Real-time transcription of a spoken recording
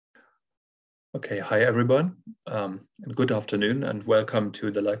Okay, hi everyone, and good afternoon, and welcome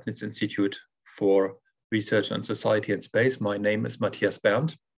to the Leibniz-Institut for Research on Society and Space. My name is Matthias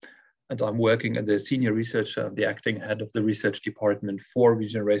Berndt, and I'm working as the senior researcher and the acting head of the research department for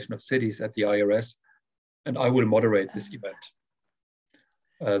regeneration of cities at the IRS, and I will moderate this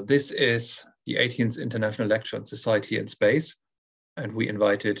event. This is the 18th International Lecture on Society and Space, and we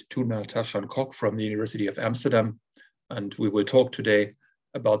invited Tuna Taşan-Kok from the University of Amsterdam, and we will talk today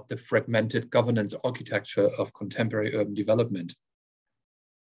about the fragmented governance architecture of contemporary urban development.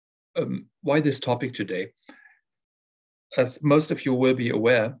 Why this topic today? As most of you will be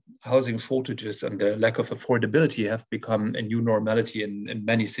aware, housing shortages and the lack of affordability have become a new normality in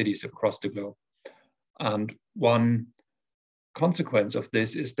many cities across the globe. And one consequence of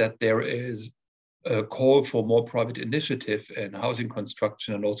this is that there is a call for more private initiative in housing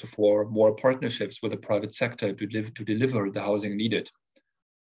construction and also for more partnerships with the private sector to deliver the housing needed.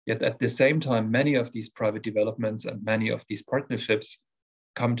 Yet at the same time, many of these private developments and many of these partnerships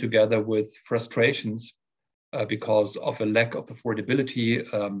come together with frustrations because of a lack of affordability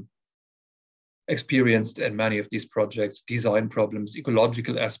experienced in many of these projects, design problems,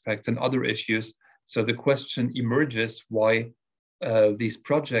 ecological aspects, and other issues. So the question emerges why these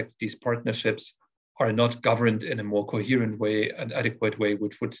projects, these partnerships are not governed in a more coherent way and adequate way,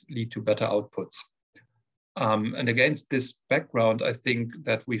 which would lead to better outputs. And against this background, I think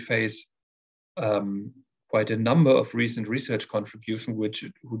that we face quite a number of recent research contributions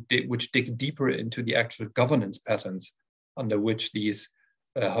which dig deeper into the actual governance patterns under which these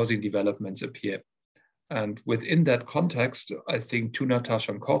housing developments appear. And within that context, I think Tuna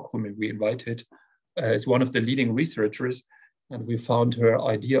Taşan-Kok, whom we invited, is one of the leading researchers, and we found her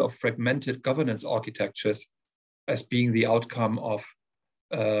idea of fragmented governance architectures as being the outcome of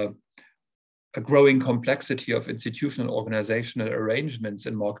a growing complexity of institutional organizational arrangements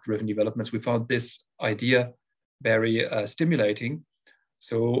in market-driven developments. We found this idea very stimulating.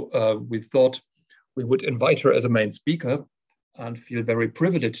 So we thought we would invite her as a main speaker and feel very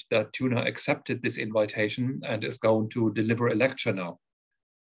privileged that Tuna accepted this invitation and is going to deliver a lecture now.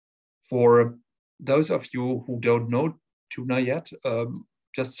 For those of you who don't know Tuna yet,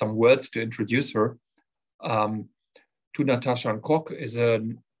 just some words to introduce her. Tuna Taşan-Kok is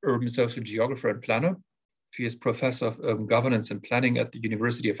an urban social geographer and planner. She is professor of urban governance and planning at the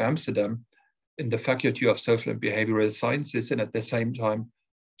University of Amsterdam in the Faculty of Social and Behavioral Sciences, and at the same time,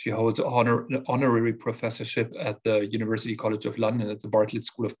 she holds an honorary professorship at the University College of London at the Bartlett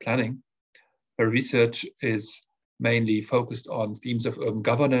School of Planning. Her research is mainly focused on themes of urban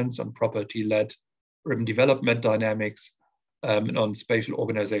governance, on property-led urban development dynamics, and on spatial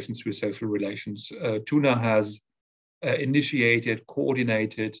organizations through social relations. Tuna has initiated,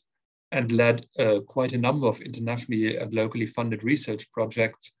 coordinated, and led quite a number of internationally and locally funded research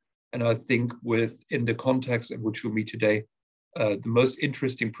projects. And I think within the context in which we meet today, the most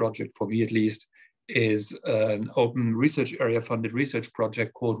interesting project for me at least is an open research area funded research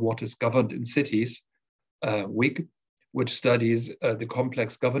project called What is Governed in Cities, WIG, which studies the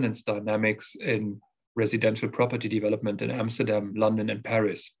complex governance dynamics in residential property development in Amsterdam, London, and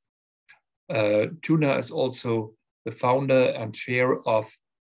Paris. Tuna is also the founder and chair of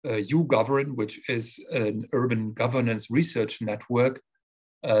YouGovern, which is an urban governance research network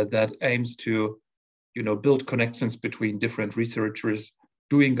that aims to, build connections between different researchers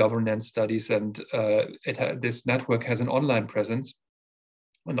doing governance studies. And this network has an online presence,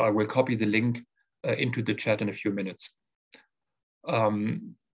 and I will copy the link into the chat in a few minutes.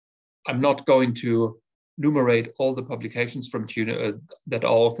 I'm not going to enumerate all the publications from Tuna that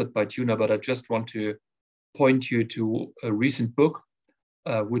are authored by Tuna, but I just want to point you to a recent book,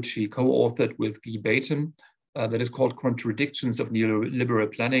 which she co-authored with Guy Baton, that is called Contradictions of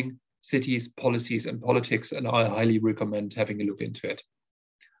Neoliberal Planning, Cities, Policies, and Politics, and I highly recommend having a look into it.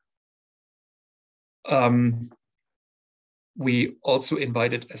 We also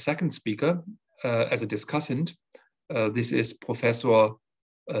invited a second speaker as a discussant. This is Professor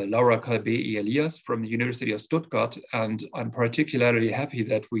Laura Calvé-Elias from the University of Stuttgart, and I'm particularly happy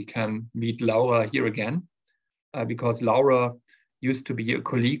that we can meet Laura here again. Because Laura used to be a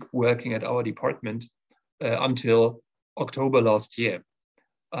colleague working at our department until October last year.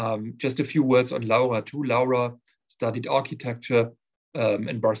 Just a few words on Laura too. Laura studied architecture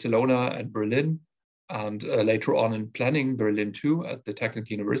in Barcelona and Berlin, and later on in planning, Berlin too, at the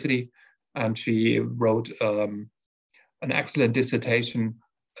Technical University. And she wrote an excellent dissertation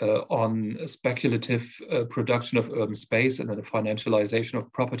on speculative production of urban space and then the financialization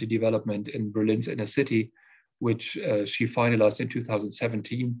of property development in Berlin's inner city, which she finalized in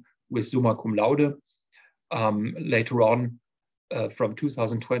 2017 with summa cum laude. Later on, from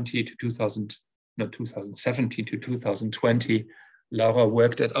 2017 to 2020, Laura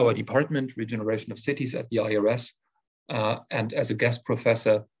worked at our department, Regeneration of Cities at the IRS, and as a guest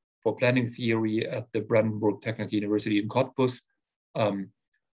professor for planning theory at the Brandenburg Technical University in Cottbus,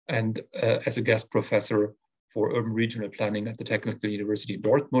 and as a guest professor for urban regional planning at the Technical University in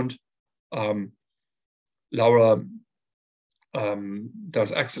Dortmund. Laura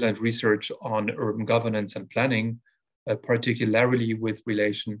does excellent research on urban governance and planning, particularly with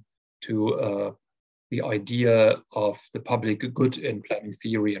relation to the idea of the public good in planning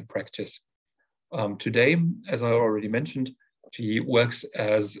theory and practice. Today, as I already mentioned, she works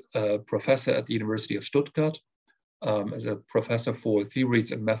as a professor at the University of Stuttgart, as a professor for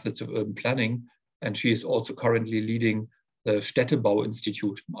theories and methods of urban planning, and she is also currently leading the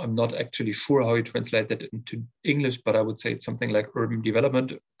Städtebau-Institut. I'm not actually sure how you translate that into English, but I would say it's something like Urban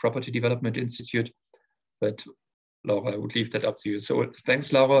Development, Property Development Institute. But Laura, I would leave that up to you. So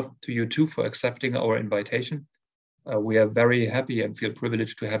thanks, Laura, to you too for accepting our invitation. We are very happy and feel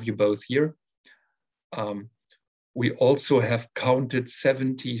privileged to have you both here. We also have counted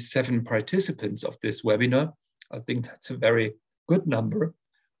 77 participants of this webinar. I think that's a very good number.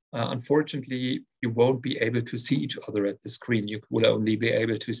 Unfortunately, you won't be able to see each other at the screen. You will only be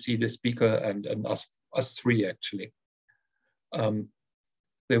able to see the speaker and us three, actually.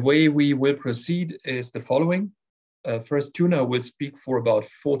 The way we will proceed is the following. First, Tuna will speak for about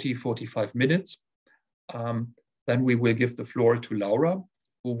 40-45 minutes. Then we will give the floor to Laura,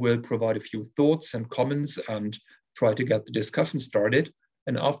 who will provide a few thoughts and comments and try to get the discussion started.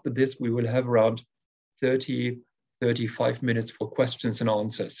 And after this, we will have around 30-35 minutes for questions and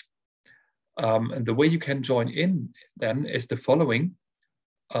answers. And the way you can join in then is the following.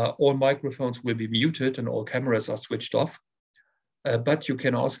 All microphones will be muted and all cameras are switched off. But you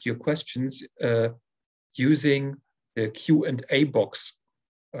can ask your questions using the Q&A box,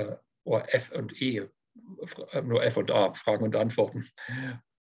 or F and E, no, F und A, Fragen und Antworten.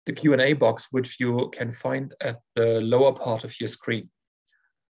 The Q&A box, which you can find at the lower part of your screen.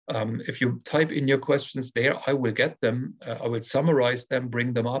 If you type in your questions there, I will get them. I will summarize them,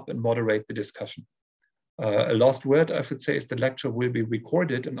 bring them up, and moderate the discussion. A last word, I should say, is the lecture will be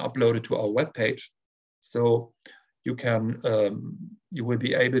recorded and uploaded to our webpage. So you can, you will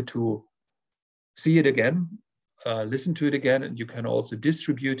be able to see it again, listen to it again, and you can also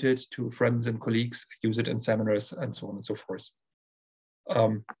distribute it to friends and colleagues, use it in seminars, and so on and so forth.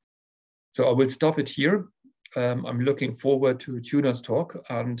 So I will stop it here. I'm looking forward to Tuna's talk,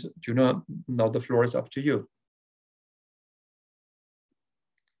 and Tuna, now the floor is up to you.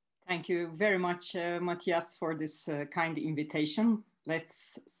 Thank you very much, Matthias, for this kind invitation.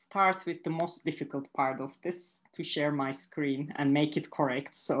 Let's start with the most difficult part of this, to share my screen and make it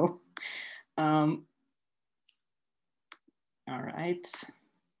correct. So, all right.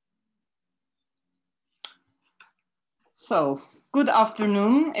 So, good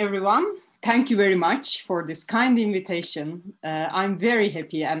afternoon, everyone. Thank you very much for this kind invitation. I'm very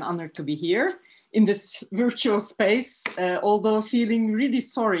happy and honored to be here in this virtual space, although feeling really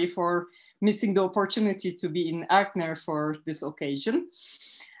sorry for missing the opportunity to be in Erkner for this occasion.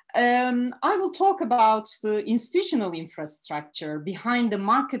 I will talk about the institutional infrastructure behind the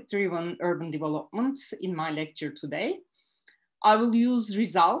market-driven urban development in my lecture today. I will use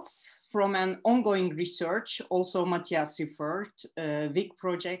results from an ongoing research, also Matthias referred, WIG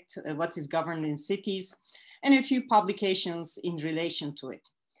project, What is Governed in Cities, and a few publications in relation to it.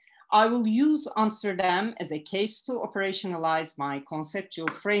 I will use Amsterdam as a case to operationalize my conceptual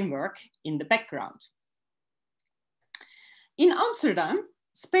framework in the background. In Amsterdam,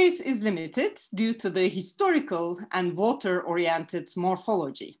 space is limited due to the historical and water-oriented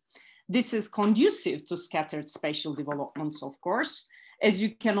morphology. This is conducive to scattered spatial developments, of course. As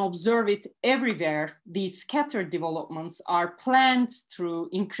you can observe it everywhere, these scattered developments are planned through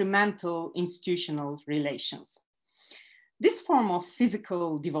incremental institutional relations. This form of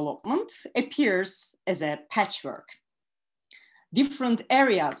physical development appears as a patchwork. Different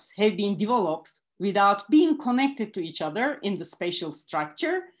areas have been developed without being connected to each other in the spatial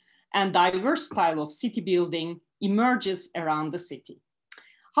structure, and diverse style of city building emerges around the city.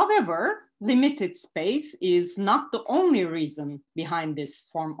 However, limited space is not the only reason behind this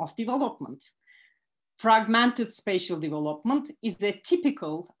form of development. Fragmented spatial development is a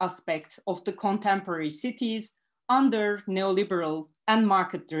typical aspect of the contemporary cities under neoliberal and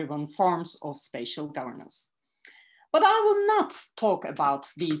market-driven forms of spatial governance. But I will not talk about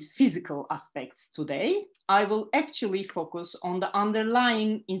these physical aspects today. I will actually focus on the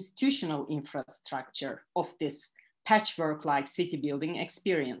underlying institutional infrastructure of this patchwork-like city building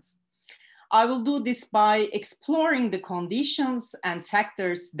experience. I will do this by exploring the conditions and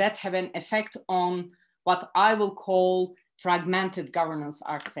factors that have an effect on what I will call fragmented governance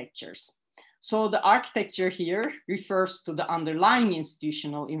architectures. So the architecture here refers to the underlying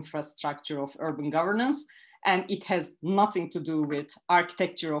institutional infrastructure of urban governance, and it has nothing to do with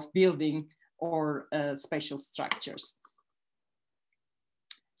architecture of building or spatial structures.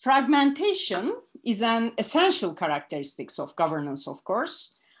 Fragmentation is an essential characteristic of governance, of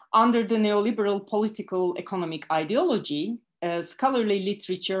course. Under the neoliberal political economic ideology, scholarly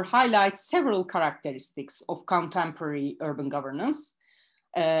literature highlights several characteristics of contemporary urban governance.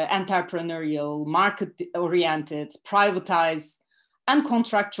 Entrepreneurial, market-oriented, privatized, and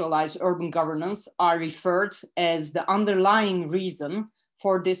contractualized urban governance are referred as the underlying reason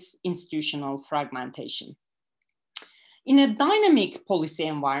for this institutional fragmentation. In a dynamic policy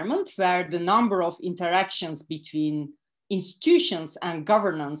environment where the number of interactions between institutions and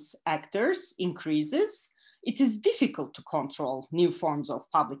governance actors increases, it is difficult to control new forms of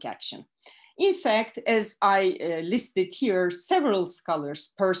public action. In fact, as I listed here, several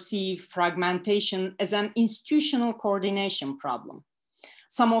scholars perceive fragmentation as an institutional coordination problem.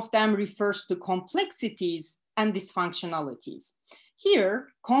 Some of them refers to complexities and dysfunctionalities. Here,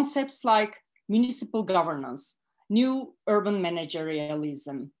 concepts like municipal governance, new urban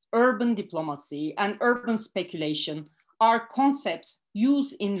managerialism, urban diplomacy, and urban speculation are concepts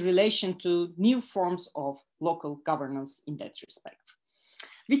used in relation to new forms of local governance in that respect.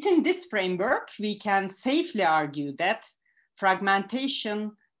 Within this framework, we can safely argue that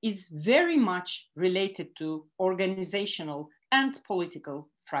fragmentation is very much related to organizational and political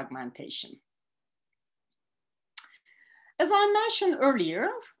fragmentation. As I mentioned earlier,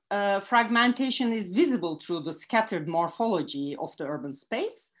 fragmentation is visible through the scattered morphology of the urban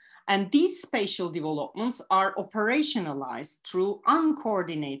space, and these spatial developments are operationalized through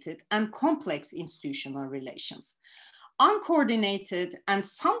uncoordinated and complex institutional relations. Uncoordinated and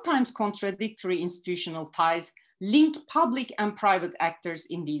sometimes contradictory institutional ties link public and private actors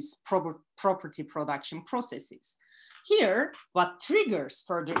in these property production processes. Here, what triggers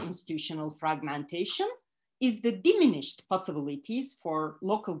further institutional fragmentation is the diminished possibilities for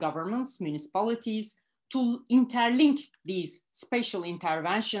local governments, municipalities, to interlink these spatial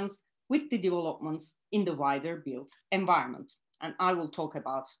interventions with the developments in the wider built environment. And I will talk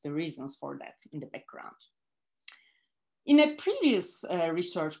about the reasons for that in the background. In a previous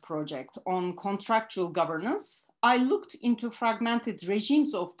research project on contractual governance, I looked into fragmented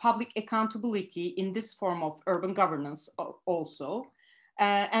regimes of public accountability in this form of urban governance also.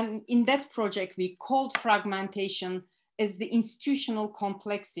 And in that project, we called fragmentation as the institutional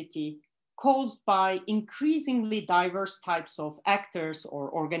complexity caused by increasingly diverse types of actors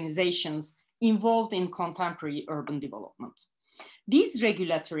or organizations involved in contemporary urban development. These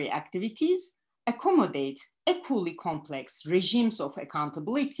regulatory activities accommodate equally complex regimes of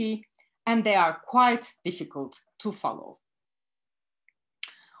accountability, and they are quite difficult to follow.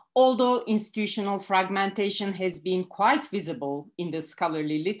 Although institutional fragmentation has been quite visible in the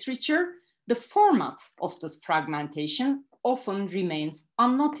scholarly literature, the format of this fragmentation often remains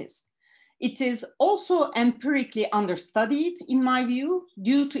unnoticed. It is also empirically understudied, in my view,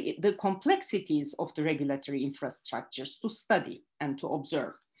 due to the complexities of the regulatory infrastructures to study and to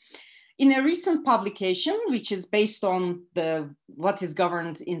observe. In a recent publication, which is based on the What is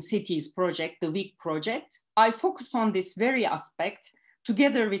Governed in Cities project, the WIG project, I focused on this very aspect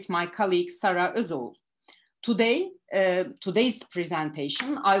together with my colleague, Sarah Özol. Today's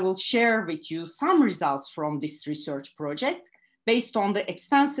presentation, I will share with you some results from this research project based on the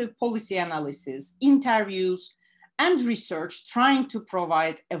extensive policy analysis, interviews, and research trying to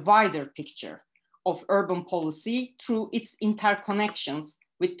provide a wider picture of urban policy through its interconnections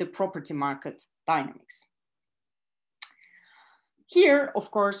with the property market dynamics. Here,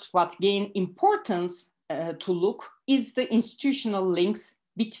 of course, what gained importance to look is the institutional links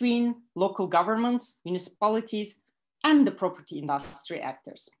between local governments, municipalities, and the property industry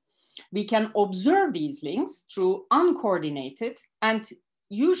actors. We can observe these links through uncoordinated and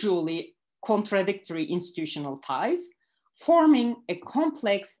usually contradictory institutional ties, forming a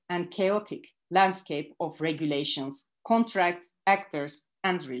complex and chaotic landscape of regulations, contracts, actors,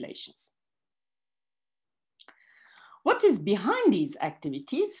 and relations. What is behind these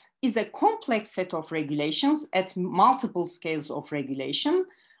activities is a complex set of regulations at multiple scales of regulation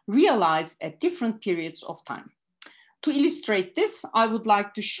realized at different periods of time. To illustrate this, I would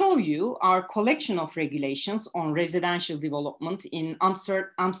like to show you our collection of regulations on residential development in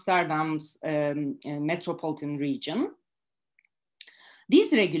Amsterdam's metropolitan region.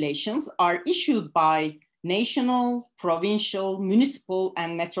 These regulations are issued by national, provincial, municipal,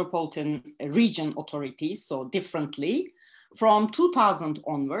 and metropolitan region authorities, so differently, from 2000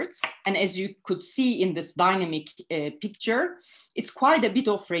 onwards. And as you could see in this dynamic picture, it's quite a bit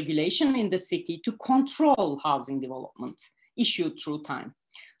of regulation in the city to control housing development issued through time.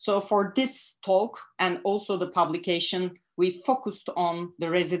 So for this talk and also the publication, we focused on the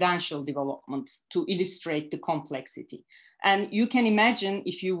residential development to illustrate the complexity. And you can imagine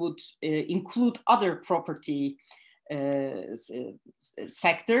if you would include other property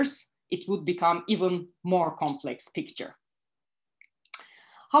sectors, it would become even more complex picture.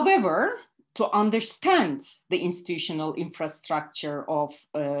 However, to understand the institutional infrastructure of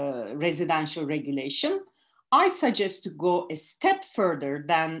residential regulation, I suggest to go a step further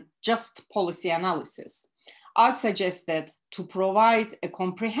than just policy analysis. I suggest that to provide a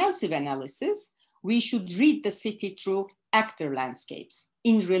comprehensive analysis, we should read the city through actor landscapes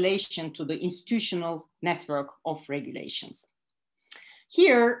in relation to the institutional network of regulations.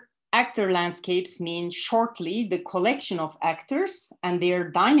 Here, actor landscapes mean shortly the collection of actors and their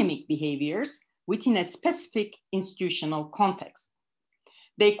dynamic behaviors within a specific institutional context.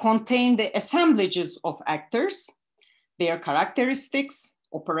 They contain the assemblages of actors, their characteristics,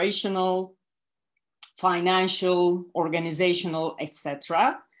 operational, financial, organizational,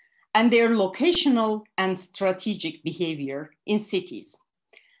 etc., and their locational and strategic behavior in cities.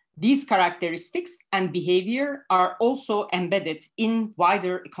 These characteristics and behavior are also embedded in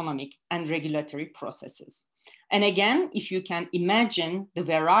wider economic and regulatory processes. And again, if you can imagine the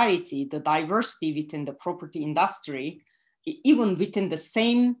variety, the diversity within the property industry, even within the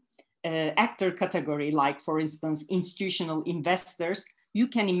same actor category, like for instance, institutional investors, you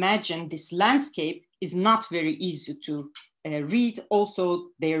can imagine this landscape is not very easy to read. Also,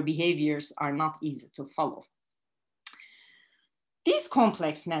 their behaviors are not easy to follow. These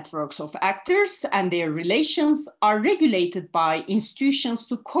complex networks of actors and their relations are regulated by institutions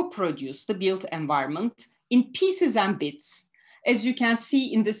to co-produce the built environment in pieces and bits, as you can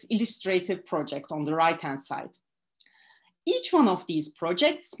see in this illustrative project on the right-hand side. Each one of these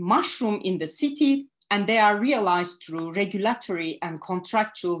projects mushroom in the city, and they are realized through regulatory and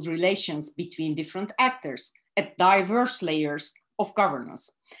contractual relations between different actors at diverse layers of governance.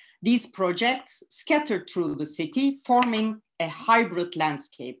 These projects scattered through the city, forming a hybrid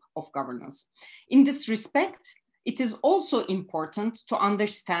landscape of governance. In this respect, it is also important to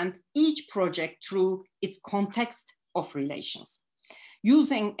understand each project through its context of relations.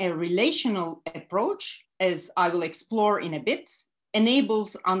 Using a relational approach, as I will explore in a bit,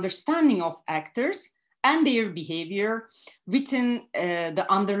 enables understanding of actors and their behavior within the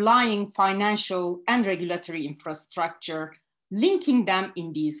underlying financial and regulatory infrastructure, linking them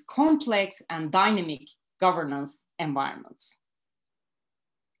in these complex and dynamic governance environments.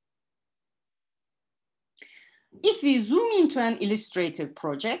 If we zoom into an illustrative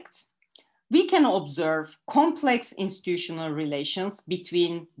project, we can observe complex institutional relations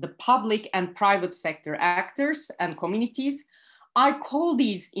between the public and private sector actors and communities. I call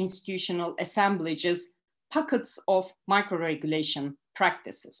these institutional assemblages pockets of micro-regulation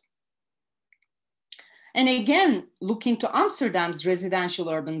practices. And again, looking to Amsterdam's residential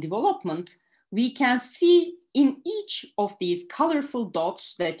urban development, we can see in each of these colorful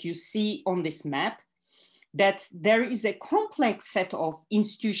dots that you see on this map that there is a complex set of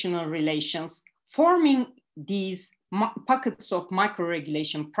institutional relations forming these pockets of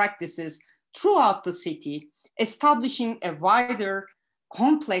micro-regulation practices throughout the city, establishing a wider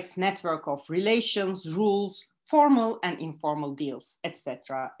complex network of relations, rules, formal and informal deals,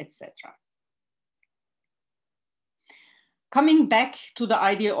 etc., etc. Coming back to the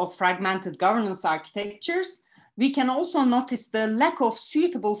idea of fragmented governance architectures, we can also notice the lack of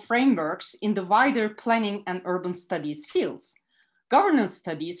suitable frameworks in the wider planning and urban studies fields. Governance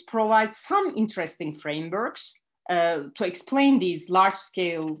studies provide some interesting frameworks to explain these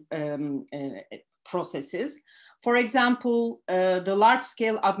large-scale processes. For example, the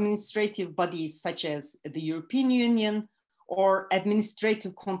large-scale administrative bodies such as the European Union or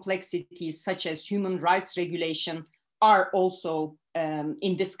administrative complexities such as human rights regulation are also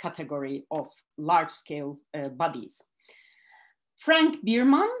in this category of large-scale bodies. Frank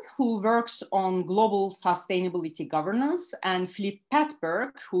Bierman, who works on global sustainability governance, and Philip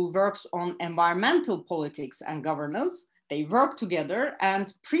Patberg, who works on environmental politics and governance, they work together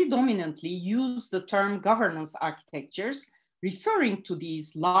and predominantly use the term governance architectures, referring to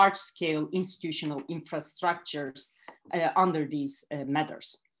these large-scale institutional infrastructures under these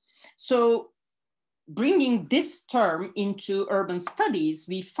matters. So, bringing this term into urban studies,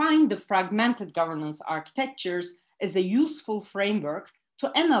 we find the fragmented governance architectures as a useful framework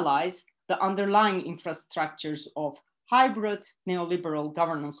to analyze the underlying infrastructures of hybrid neoliberal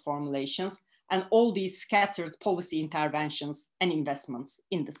governance formulations and all these scattered policy interventions and investments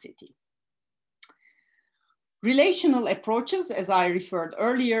in the city. Relational approaches, as I referred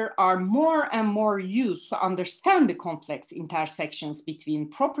earlier, are more and more used to understand the complex intersections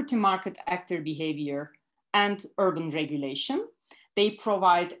between property market actor behavior and urban regulation. They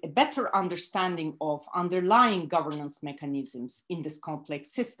provide a better understanding of underlying governance mechanisms in this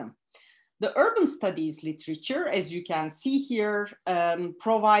complex system. The urban studies literature, as you can see here,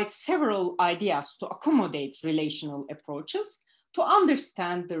 provides several ideas to accommodate relational approaches to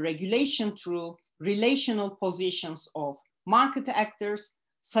understand the regulation through relational positions of market actors,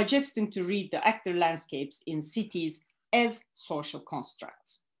 suggesting to read the actor landscapes in cities as social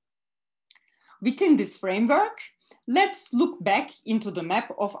constructs. Within this framework, let's look back into the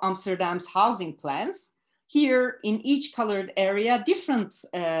map of Amsterdam's housing plans. Here in each colored area, different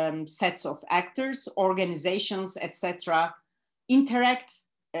sets of actors, organizations, etc., interact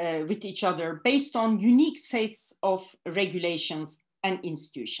with each other based on unique sets of regulations and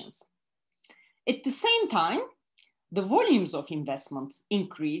institutions. At the same time, the volumes of investment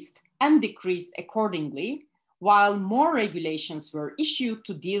increased and decreased accordingly, while more regulations were issued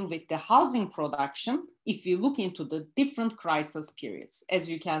to deal with the housing production if we look into the different crisis periods. As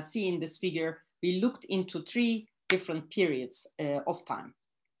you can see in this figure, we looked into 3 different periods of time.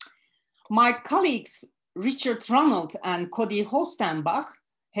 My colleagues, Richard Ronald and Cody Hostenbach,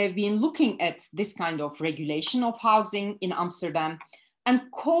 have been looking at this kind of regulation of housing in Amsterdam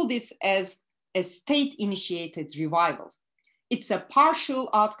and call this as a state-initiated revival. It's a partial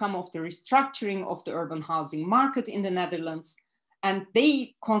outcome of the restructuring of the urban housing market in the Netherlands, and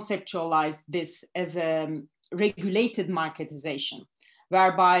they conceptualized this as a regulated marketization,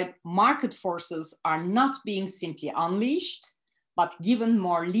 whereby market forces are not being simply unleashed, but given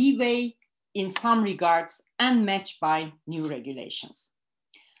more leeway in some regards and matched by new regulations.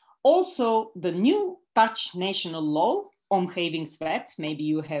 Also, the new Dutch national law, Omgevingswet, maybe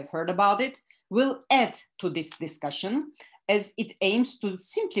you have heard about it, will add to this discussion as it aims to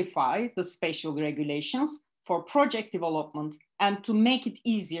simplify the spatial regulations for project development and to make it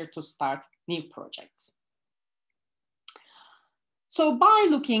easier to start new projects. So by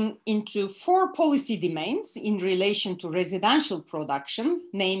looking into 4 policy domains in relation to residential production,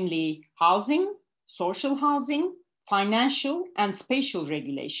 namely housing, social housing, financial and spatial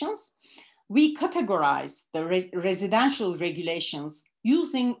regulations, we categorize the residential regulations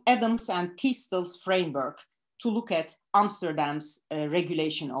using Adams and Tistel's framework to look at Amsterdam's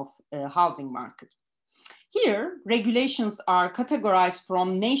regulation of housing market. Here, regulations are categorized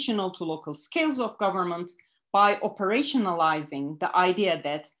from national to local scales of government by operationalizing the idea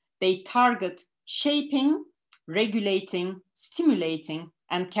that they target shaping, regulating, stimulating,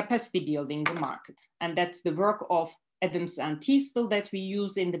 and capacity building the market. And that's the work of Adams and Tistel that we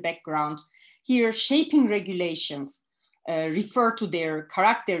use in the background. Here, shaping regulations refer to their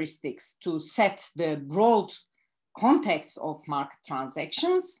characteristics to set the broad context of market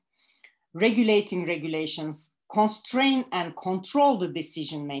transactions. Regulating regulations constrain and control the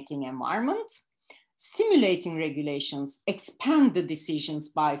decision-making environment. Stimulating regulations expand the decisions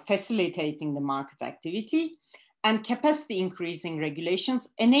by facilitating the market activity, and capacity increasing regulations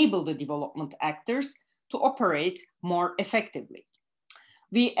enable the development actors to operate more effectively.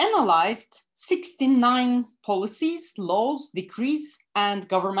 We analyzed 69 policies, laws, decrees, and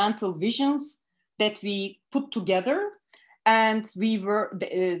governmental visions that we put together, and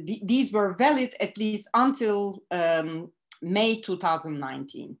these were valid at least until May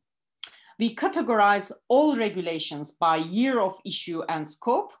 2019. We categorize all regulations by year of issue and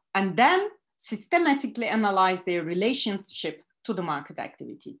scope, and then systematically analyze their relationship to the market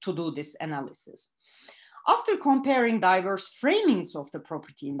activity to do this analysis. After comparing diverse framings of the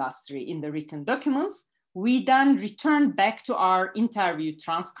property industry in the written documents, we then returned back to our interview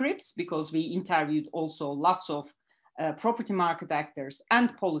transcripts, because we interviewed also lots of property market actors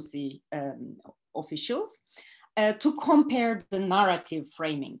and policy officials to compare the narrative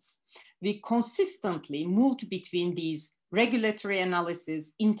framings. We consistently moved between these regulatory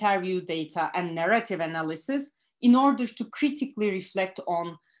analysis, interview data, and narrative analysis in order to critically reflect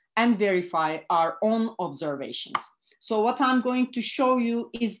on and verify our own observations. So what I'm going to show you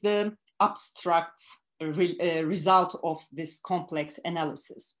is the abstract result of this complex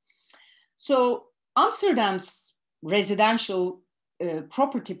analysis. So Amsterdam's residential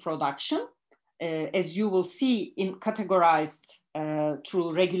property production, as you will see categorized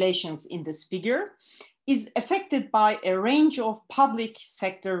through regulations in this figure, is affected by a range of public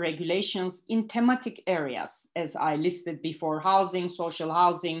sector regulations in thematic areas, as I listed before: housing, social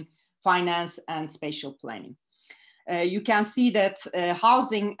housing, finance, and spatial planning. You can see that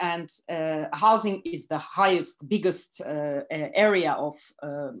housing is the biggest area of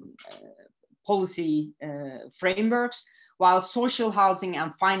policy frameworks, while social housing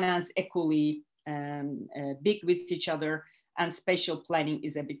and finance equally big with each other, and spatial planning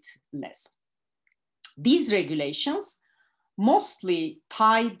is a bit less. These regulations mostly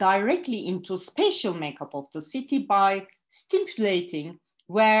tie directly into spatial makeup of the city by stipulating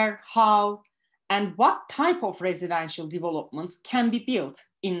where, how, and what type of residential developments can be built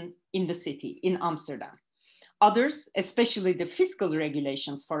in the city, in Amsterdam. Others, especially the fiscal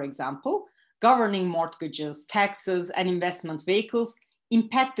regulations, for example, governing mortgages, taxes, and investment vehicles,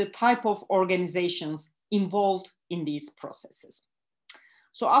 impact the type of organizations involved in these processes.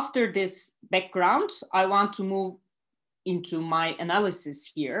 So after this background, I want to move into my analysis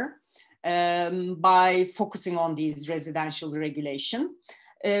here by focusing on these residential regulation.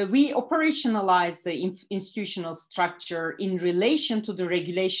 We operationalize the institutional structure in relation to the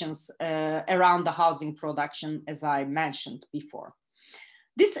regulations around the housing production, as I mentioned before.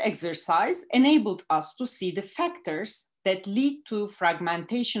 This exercise enabled us to see the factors that lead to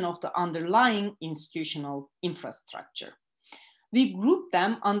fragmentation of the underlying institutional infrastructure. We group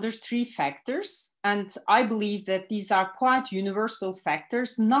them under 3 factors, and I believe that these are quite universal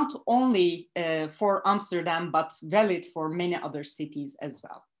factors, not only for Amsterdam, but valid for many other cities as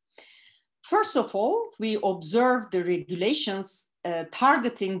well. First of all, we observe the regulations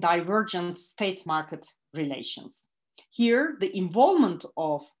targeting divergent state-market relations. Here, the involvement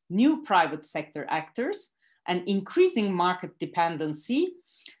of new private sector actors and increasing market dependency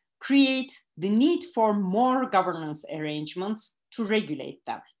create the need for more governance arrangements to regulate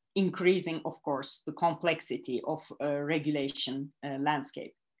them, increasing, of course, the complexity of regulation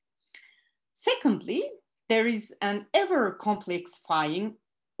landscape. Secondly, there is an ever-complexifying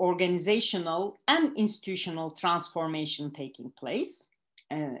organizational and institutional transformation taking place.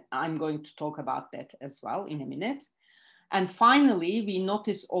 I'm going to talk about that as well in a minute. And finally, we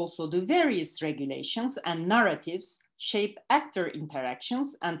notice also the various regulations and narratives shape actor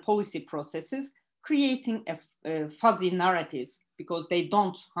interactions and policy processes, creating fuzzy narratives because they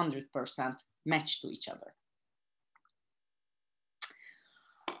don't 100% match to each other.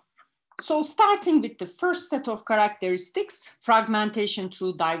 So starting with the first set of characteristics, fragmentation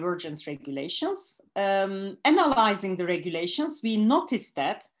through divergent regulations, analyzing the regulations, we notice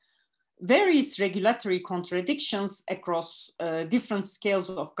that various regulatory contradictions across different scales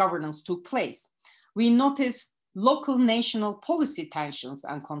of governance took place. We notice local national policy tensions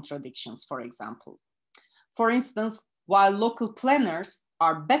and contradictions, for example. For instance, while local planners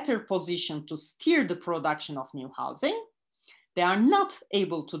are better positioned to steer the production of new housing, they are not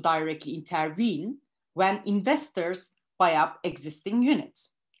able to directly intervene when investors buy up existing units.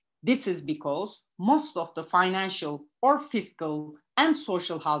 This is because most of the financial or fiscal and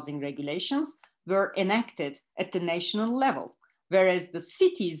social housing regulations were enacted at the national level, whereas the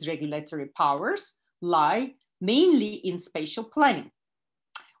city's regulatory powers lie mainly in spatial planning.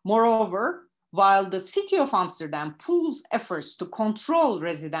 Moreover, while the city of Amsterdam pools efforts to control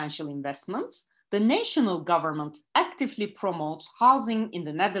residential investments, the national government actively promotes housing in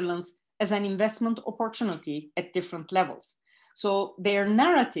the Netherlands as an investment opportunity at different levels. So their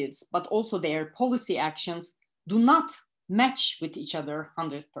narratives, but also their policy actions, do not match with each other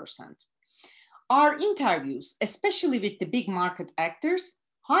 100%. Our interviews, especially with the big market actors,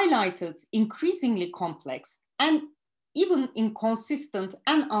 highlighted increasingly complex and even inconsistent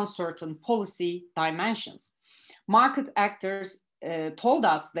and uncertain policy dimensions. Market actors told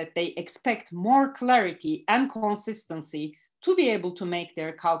us that they expect more clarity and consistency to be able to make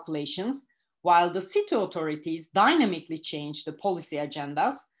their calculations, while the city authorities dynamically change the policy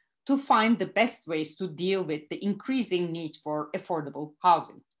agendas to find the best ways to deal with the increasing need for affordable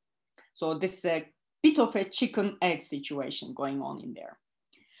housing. So this is a bit of a chicken-egg situation going on in there.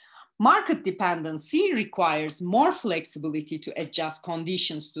 Market dependency requires more flexibility to adjust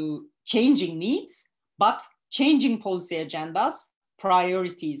conditions to changing needs, but changing policy agendas,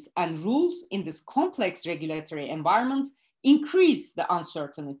 priorities, and rules in this complex regulatory environment increase the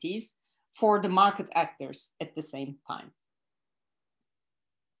uncertainties for the market actors at the same time.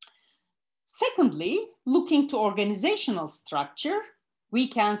 Secondly, looking to organizational structure, we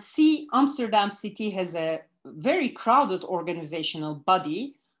can see Amsterdam City has a very crowded organizational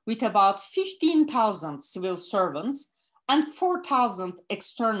body with about 15,000 civil servants and 4,000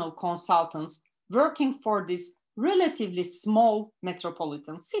 external consultants working for this relatively small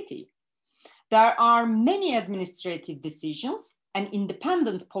metropolitan city. There are many administrative decisions and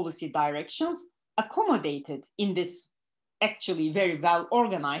independent policy directions accommodated in this actually very well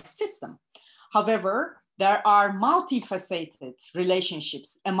organized system. However, there are multifaceted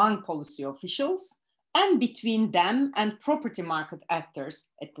relationships among policy officials and between them and property market actors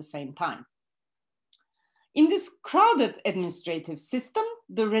at the same time. In this crowded administrative system,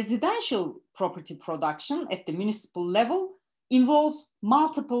 the residential property production at the municipal level involves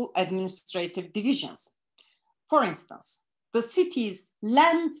multiple administrative divisions. For instance, the city's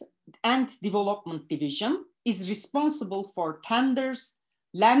Land and Development Division is responsible for tenders,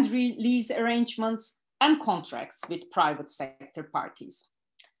 land lease arrangements, and contracts with private sector parties.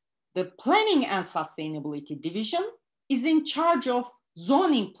 The Planning and Sustainability Division is in charge of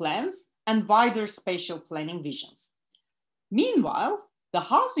zoning plans and wider spatial planning visions. Meanwhile, the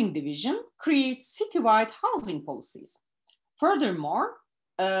Housing Division creates citywide housing policies. Furthermore,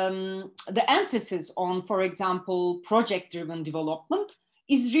 the emphasis on, for example, project-driven development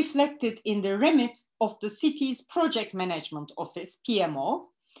is reflected in the remit of the city's Project Management Office, PMO,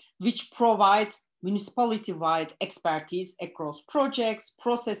 which provides municipality-wide expertise across projects,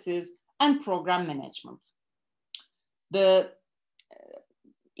 processes, and program management.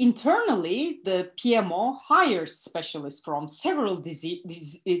 Internally, the PMO hires specialists from several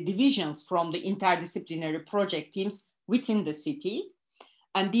divisions from the interdisciplinary project teams within the city.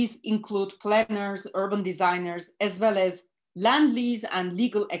 And these include planners, urban designers, as well as land lease and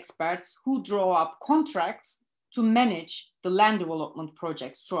legal experts who draw up contracts to manage the land development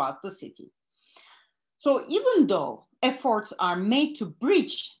projects throughout the city. So even though efforts are made to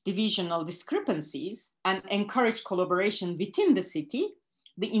bridge divisional discrepancies and encourage collaboration within the city,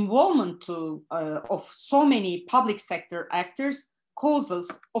 the involvement of so many public sector actors causes,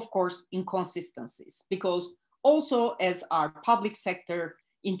 of course, inconsistencies, because also as our public sector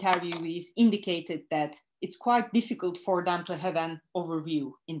interviewees indicated that it's quite difficult for them to have an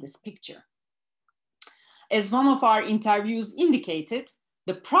overview in this picture. As one of our interviews indicated,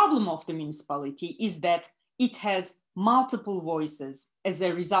 the problem of the municipality is that it has multiple voices as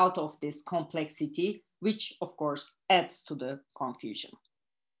a result of this complexity, which of course adds to the confusion.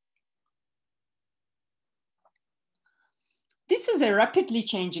 This is a rapidly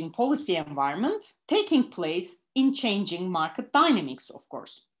changing policy environment taking place in changing market dynamics, of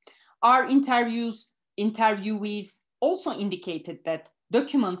course. Our interviewees also indicated that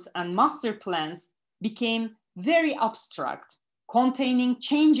documents and master plans became very abstract, containing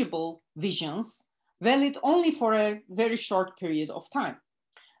changeable visions, valid only for a very short period of time.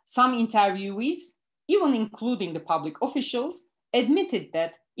 Some interviewees, even including the public officials, admitted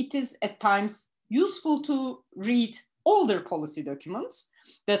that it is at times useful to read older policy documents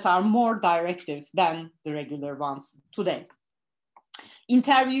that are more directive than the regular ones today.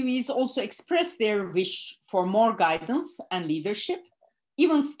 Interviewees also expressed their wish for more guidance and leadership,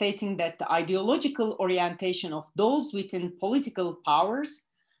 even stating that the ideological orientation of those within political powers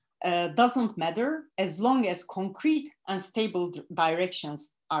doesn't matter as long as concrete and stable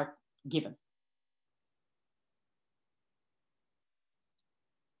directions are given.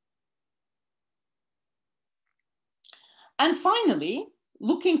 And finally,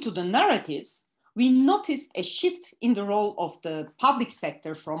 looking to the narratives, we noticed a shift in the role of the public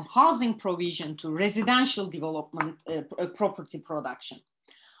sector from housing provision to residential development property production.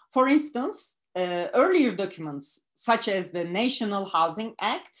 For instance, earlier documents such as the National Housing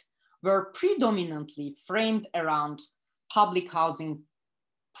Act were predominantly framed around public housing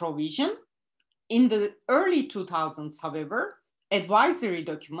provision. In the early 2000s, however, advisory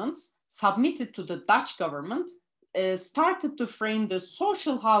documents submitted to the Dutch government started to frame the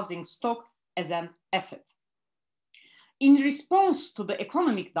social housing stock as an asset. In response to the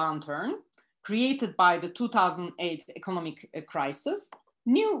economic downturn created by the 2008 economic crisis,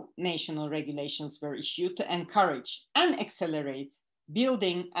 new national regulations were issued to encourage and accelerate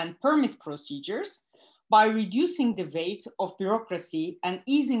building and permit procedures by reducing the weight of bureaucracy and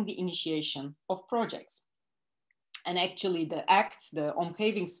easing the initiation of projects. And actually the act, the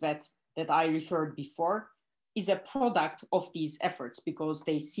omgevingswet that I referred before, is a product of these efforts because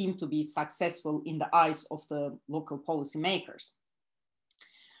they seem to be successful in the eyes of the local policymakers.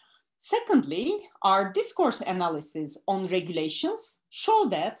 Secondly, our discourse analysis on regulations show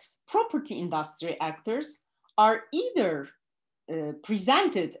that property industry actors are either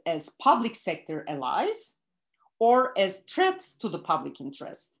presented as public sector allies or as threats to the public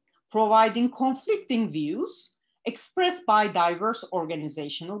interest, providing conflicting views expressed by diverse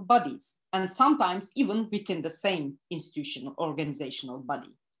organizational bodies, and sometimes even within the same institutional organizational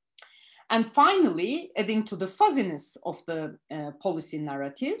body. And finally, adding to the fuzziness of the policy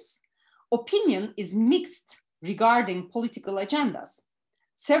narratives, opinion is mixed regarding political agendas.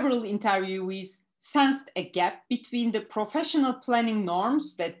 Several interviewees sensed a gap between the professional planning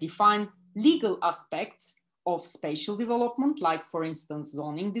norms that define legal aspects of spatial development, like for instance,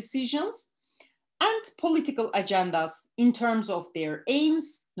 zoning decisions, and political agendas in terms of their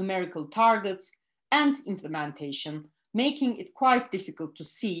aims, numerical targets, and implementation, making it quite difficult to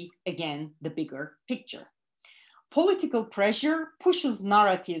see, again, the bigger picture. Political pressure pushes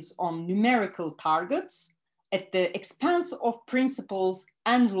narratives on numerical targets at the expense of principles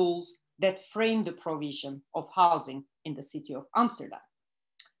and rules that frame the provision of housing in the city of Amsterdam.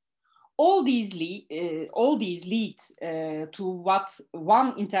 All these lead to what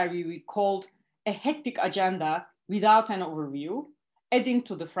one interviewee called a hectic agenda without an overview, adding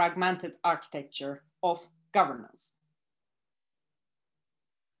to the fragmented architecture of governance.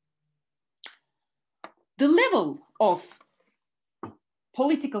 The level of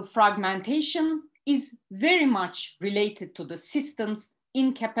political fragmentation is very much related to the system's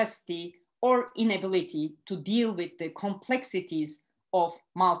incapacity or inability to deal with the complexities of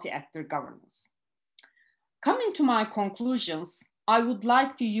multi-actor governance. Coming to my conclusions, I would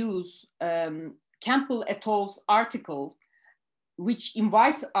like to use Campbell et al.'s article, which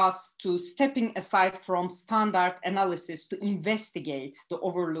invites us to stepping aside from standard analysis to investigate the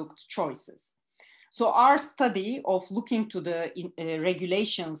overlooked choices. So our study of looking to the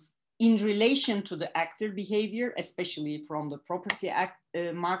regulations in relation to the actor behavior, especially from the property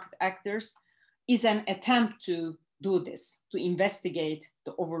market actors, is an attempt to do this, to investigate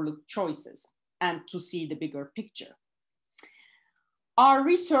the overlooked choices and to see the bigger picture. Our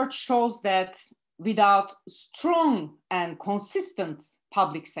research shows that without strong and consistent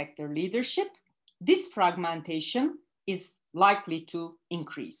public sector leadership, this fragmentation is likely to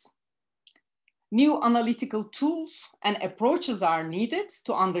increase. New analytical tools and approaches are needed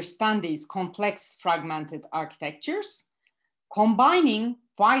to understand these complex fragmented architectures, combining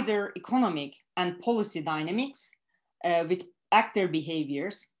wider economic and policy dynamics with actor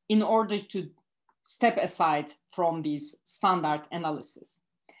behaviors in order to step aside from these standard analysis.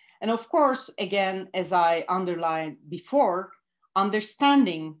 And of course, again, as I underlined before,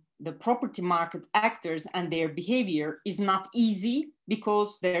 understanding the property market actors and their behavior is not easy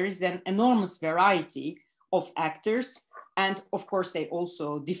because there is an enormous variety of actors. And of course, they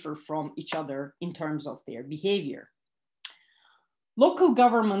also differ from each other in terms of their behavior. Local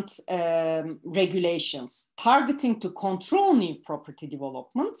government regulations targeting to control new property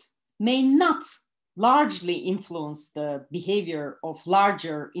development may not largely influence the behavior of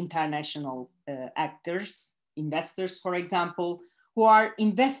larger international actors, investors, for example, who are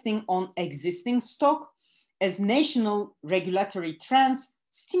investing on existing stock as national regulatory trends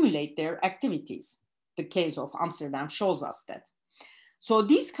stimulate their activities. The case of Amsterdam shows us that. So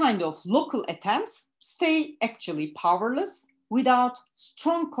these kind of local attempts stay actually powerless without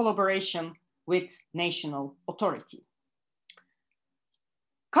strong collaboration with national authority.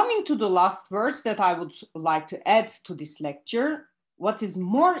 Coming to the last words that I would like to add to this lecture, what is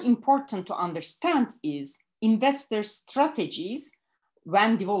more important to understand is investor strategies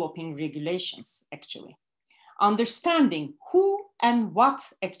when developing regulations, actually. Understanding who and what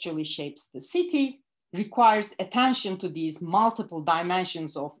actually shapes the city requires attention to these multiple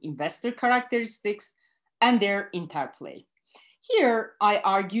dimensions of investor characteristics and their interplay. Here, I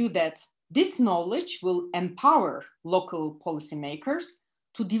argue that this knowledge will empower local policymakers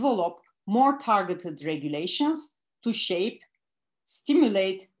to develop more targeted regulations to shape,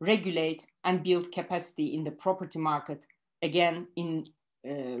 stimulate, regulate, and build capacity in the property market, again, in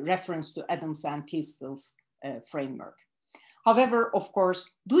reference to Adams and Tistel's framework. However, of course,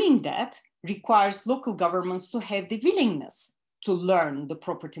 doing that requires local governments to have the willingness to learn the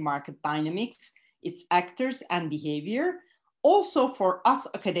property market dynamics, its actors and behavior. Also for us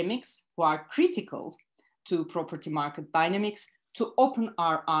academics who are critical to property market dynamics to open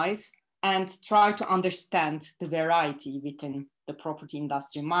our eyes and try to understand the variety within the property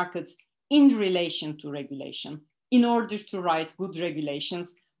industry markets in relation to regulation in order to write good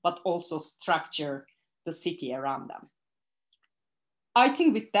regulations, but also structure the city around them. I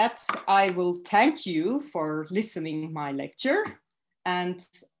think with that, I will thank you for listening my lecture, and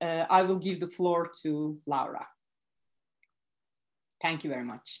I will give the floor to Laura. Thank you very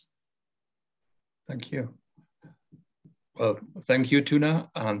much. Thank you. Well, thank you, Tuna.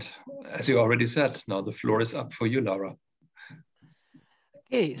 And as you already said, now the floor is up for you, Laura.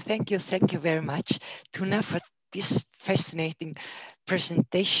 Okay, thank you very much, Tuna, for this fascinating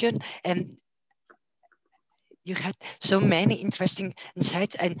presentation. And you had so many interesting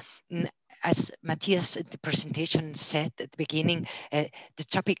insights. And as Matthias at the presentation said at the beginning, the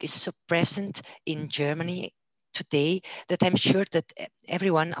topic is so present in Germany today that I'm sure that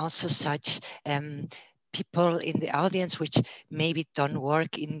everyone, also such people in the audience which maybe don't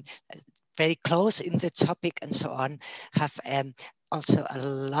work in very close in the topic and so on, have also a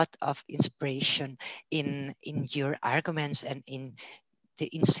lot of inspiration in your arguments and in the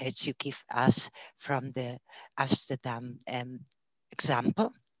insights you give us from the Amsterdam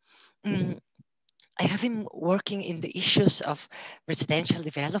example. I have been working in the issues of residential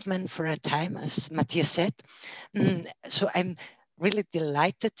development for a time, as Matthias said. So I'm really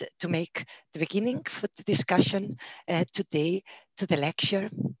delighted to make the beginning for the discussion today to the lecture.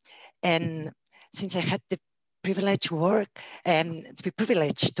 And since I had the privilege to be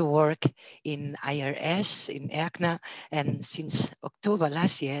privileged to work in IRS, in ERGNA, and since October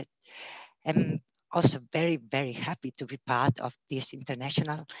last year, I'm also very, very happy to be part of this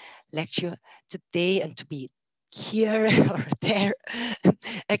international lecture today and to be here or there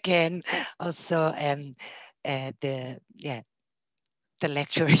again. Also, the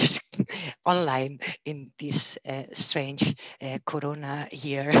lecture is online in this strange Corona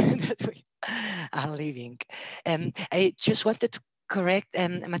year that we are living. I just wanted to correct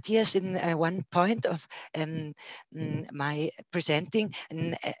Matthias in one point of my presenting,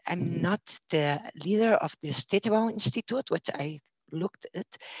 and I'm not the leader of the Leibniz-Institut, which I looked at.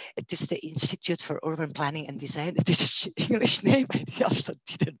 It is the Institute for Urban Planning and Design. This is English name. I also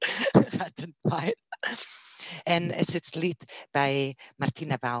didn't find. And as it's led by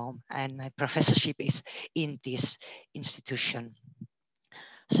Martina Baum, and my professorship is in this institution.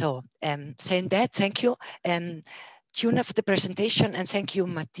 So saying that, thank you. Tuna for the presentation, and thank you,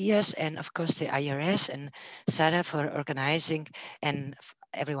 Matthias, and of course the IRS and Sarah for organizing, and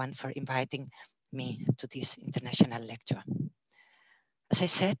everyone for inviting me to this international lecture. As I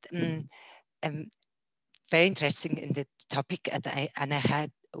said, I'm very interested in the topic, and I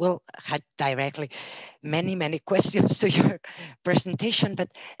had directly many questions to your presentation.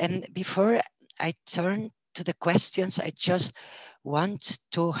 But before I turn to the questions, I just want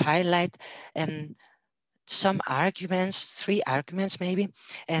to highlight some arguments, 3 arguments maybe,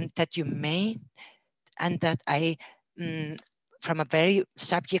 that you made, and that I, from a very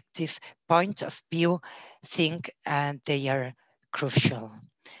subjective point of view, think they are crucial.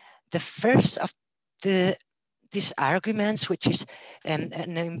 The first of these arguments, which is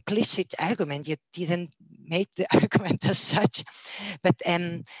an implicit argument, you didn't make the argument as such, but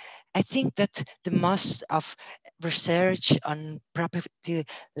I think that the most of research on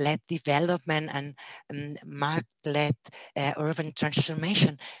property-led development and market-led urban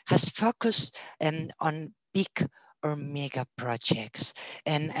transformation has focused on big or mega projects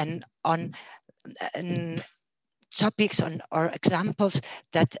and on topics or examples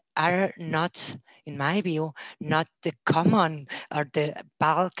that are not, in my view, not the common or the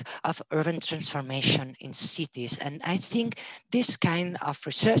bulk of urban transformation in cities. And I think this kind of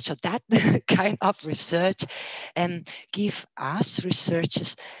research, or that kind of research, give us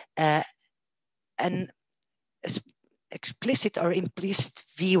researchers an explicit or implicit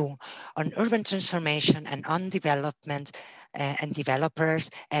view on urban transformation and on development and developers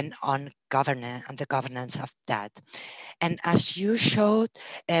and on the governance of that. And as you showed,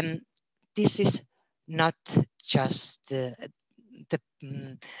 this is not just the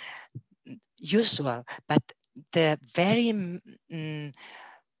usual, but the very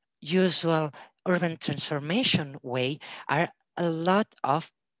usual urban transformation way are a lot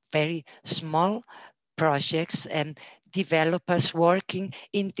of very small projects and developers working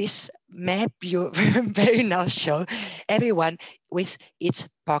in this map you very now show, everyone with its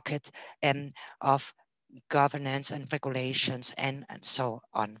pocket of governance and regulations and so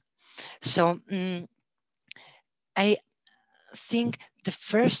on. So I think the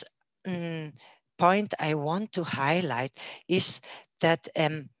first point I want to highlight is that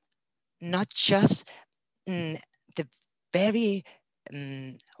not just the very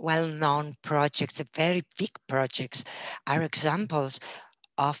well-known projects, the very big projects, are examples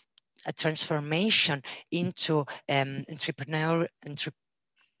of a transformation into entrepreneurial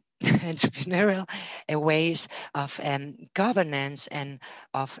ways of governance and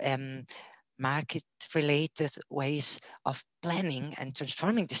of market-related ways of planning and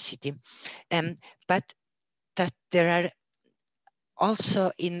transforming the city, but that there are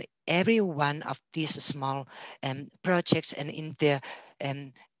also in every one of these small projects and in the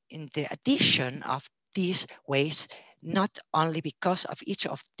addition of these ways, not only because of each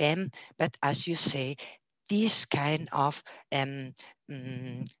of them, but as you say, this kind of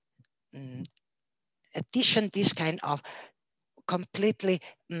addition, this kind of completely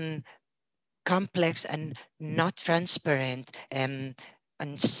complex and not transparent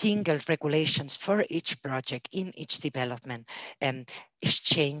on single regulations for each project in each development is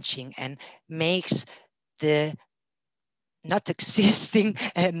changing and makes the not existing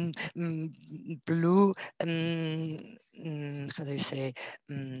blue, how do you say,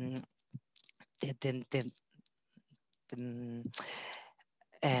 the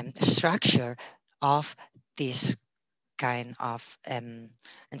structure of this kind of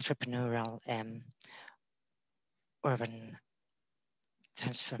entrepreneurial urban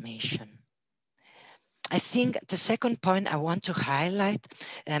transformation. I think the second point I want to highlight,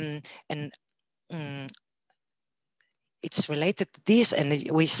 it's related to this,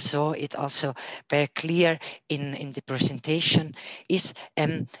 and we saw it also very clear in the presentation, is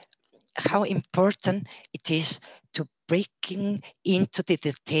how important it is to breaking into the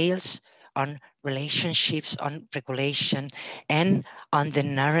details on relationships, on regulation, and on the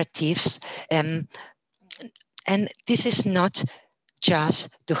narratives. And this is not just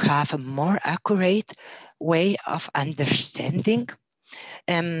to have a more accurate way of understanding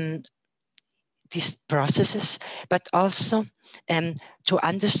these processes, but also to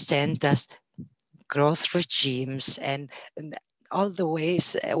understand that growth regimes and all the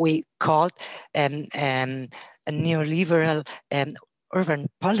ways we called neoliberal urban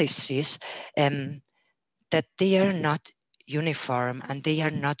policies, that they are not uniform and they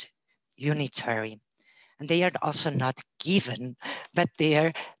are not unitary. And they are also not given, but they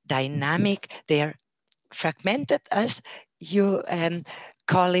are dynamic, they are fragmented, as you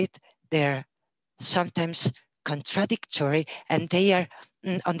call it. They're sometimes contradictory, and they are,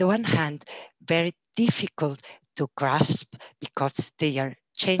 on the one hand, very difficult to grasp because they are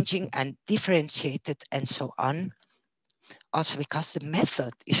changing and differentiated and so on. Also because the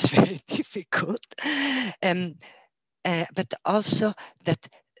method is very difficult. But also that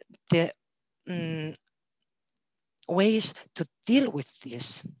the ways to deal with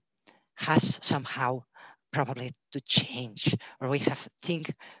this has somehow probably to change, or we have to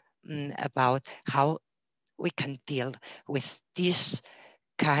think about how we can deal with this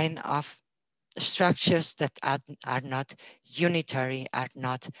kind of structures that are not unitary, are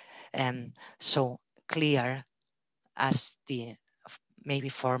not so clear as the maybe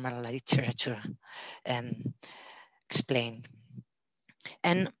formal literature explained.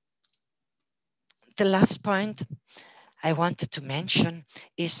 And the last point I wanted to mention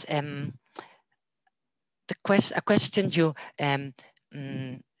is a question you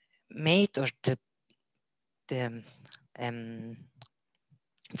made, or the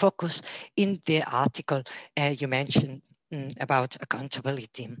focus in the article you mentioned about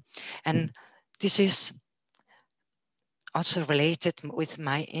accountability. And this is also related with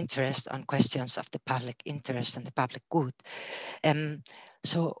my interest on questions of the public interest and the public good.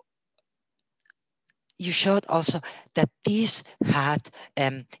 So you showed also that this had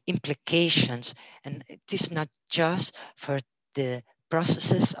implications, and it is not just for the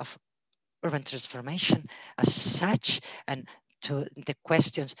processes of urban transformation as such, and to the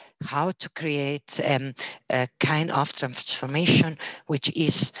questions how to create a kind of transformation which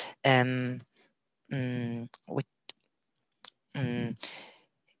is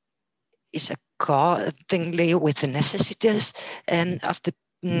is accordingly with the necessities of the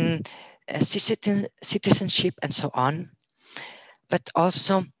citizenship and so on. But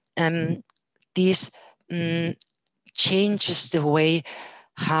also this changes the way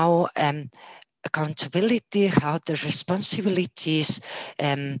how accountability, how the responsibilities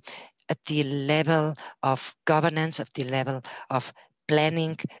at the level of governance, at the level of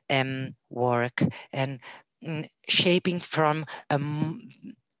planning work, and shaping from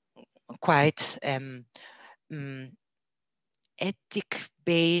quite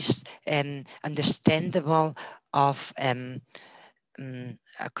ethic-based and understandable of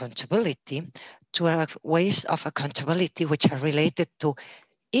accountability to ways of accountability which are related to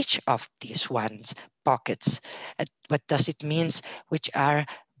each of these ones pockets. What does it mean? Which are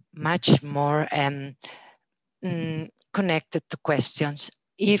much more connected to questions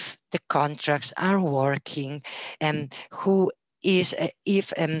if the contracts are working, and who is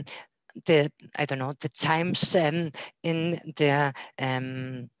if the the times in the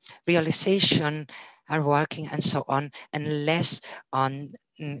realization are working and so on, and less on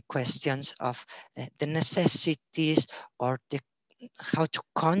questions of the necessities or the how to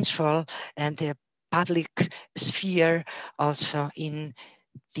control and the public sphere also in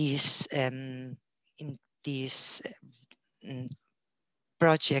these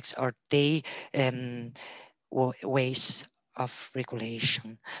projects or they ways of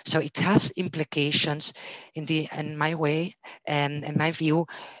regulation. So it has implications in my way and in my view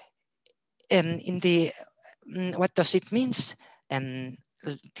in the what does it mean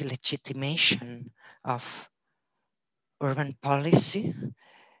the legitimation of urban policy,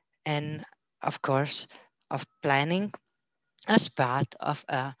 and of course of planning as part of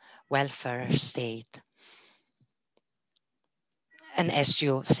a welfare state. And as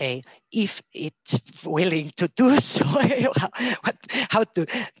you say, if it's willing to do so, how do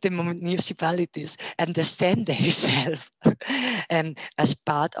the municipalities understand themselves and as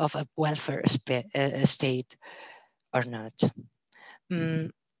part of a welfare state or not?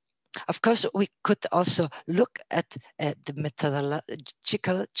 Of course, we could also look at the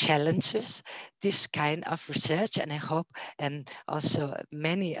methodological challenges, this kind of research, and I hope also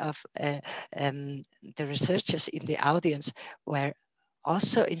many of the researchers in the audience were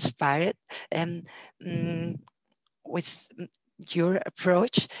also inspired with your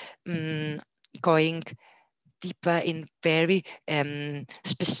approach, going deeper in very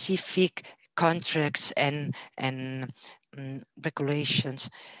specific contracts and regulations,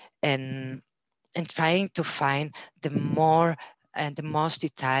 and trying to find the more and the most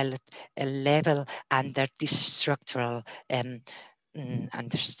detailed level under these structural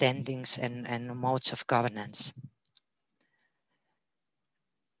understandings and modes of governance.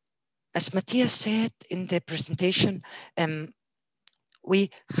 As Matthias said in the presentation, we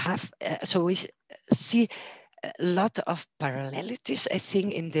have, so we see a lot of parallelities, I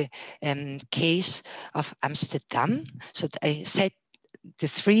think, in the case of Amsterdam. So I said the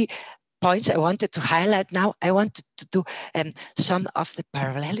 3 points I wanted to highlight. Now I wanted to do some of the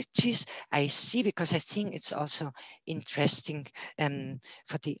parallelities I see, because I think it's also interesting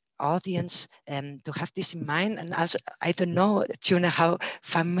for the audience to have this in mind. And also, I don't know, Tuna, how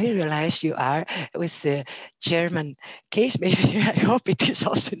familiarized you are with the German case. Maybe I hope it is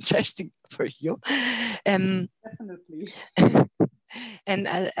also interesting for you. Definitely. And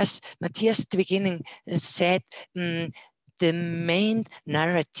as Matthias at the beginning said, the main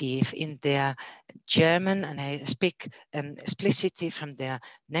narrative in the German, and I speak explicitly from the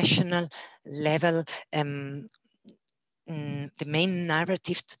national level, the main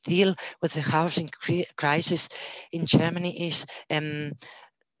narrative to deal with the housing crisis in Germany is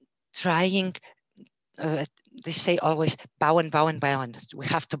trying, they say always, bauen, bauen, bauen. We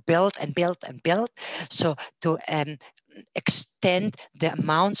have to build and build and build. So to extend the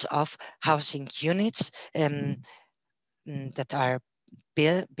amounts of housing units that are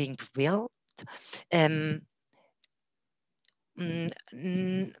being built.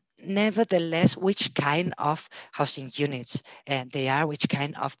 Nevertheless, which kind of housing units they are, which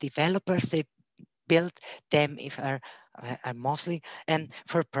kind of developers they build them, if are mostly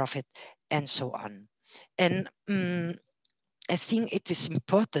for profit, and so on. And I think it is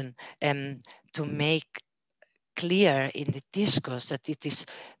important to make clear in the discourse that it is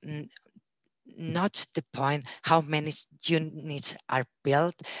not the point how many units are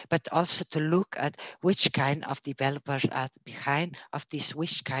built, but also to look at which kind of developers are behind of this,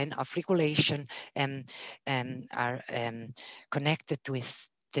 which kind of regulation are connected with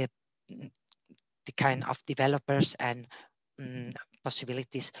the kind of developers and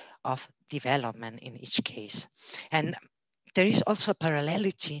possibilities of development in each case. And there is also a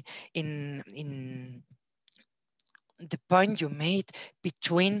parallelity in the point you made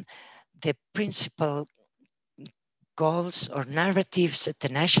between the principal goals or narratives at the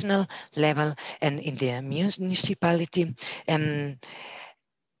national level and in the municipality, in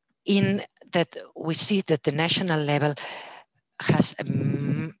that we see that the national level has a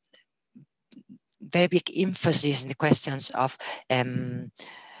very big emphasis in the questions of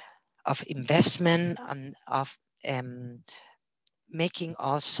investment and of making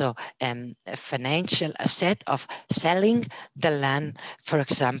also a financial asset of selling the land, for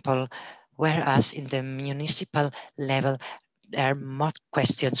example, whereas in the municipal level, there are more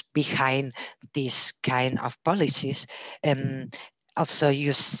questions behind this kind of policies. Also,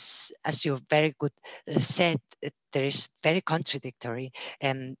 as you very good said, there is very contradictory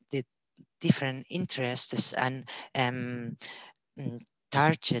the different interests and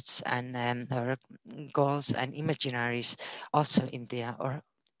targets and goals and imaginaries also in the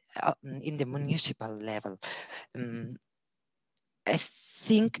in the municipal level. I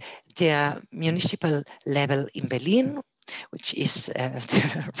think the municipal level in Berlin, which is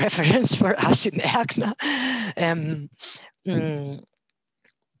the reference for us in ERGNA,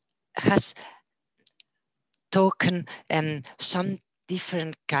 has taken some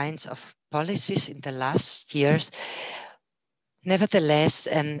different kinds of policies in the last years. Nevertheless,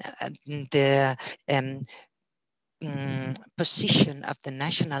 the position of the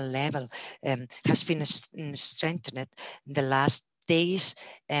national level has been strengthened in the last days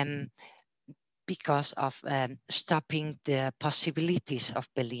because of stopping the possibilities of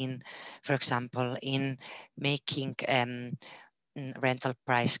Berlin, for example, in making rental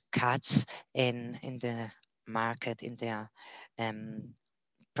price cuts in the market, in the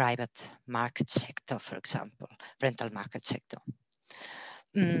private market sector, for example, rental market sector.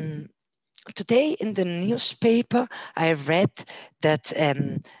 Today in the newspaper, I read that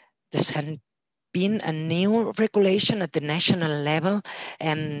there's been a new regulation at the national level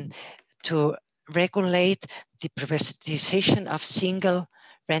to regulate the privatization of single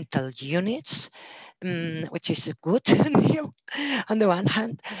rental units, which is good new on the one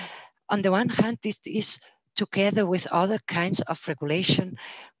hand. On the one hand, this is together with other kinds of regulation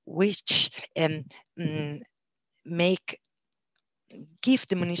which give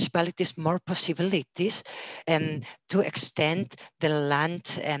the municipalities more possibilities to extend the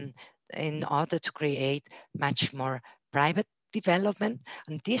land in order to create much more private development.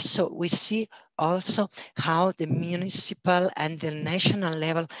 And this, so we see also how the municipal and the national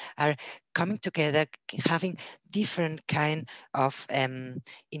level are coming together, having different kind of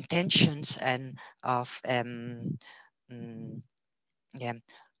intentions and of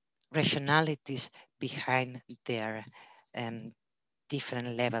rationalities behind their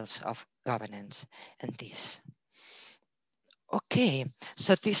different levels of governance and this. Okay,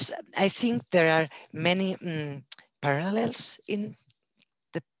 so this, I think there are many parallels in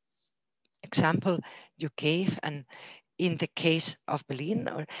the example you gave and in the case of Berlin.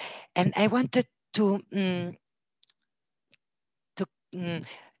 And I wanted to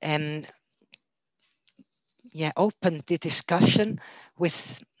open the discussion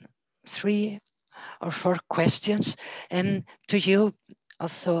with 3 or 4 questions to you.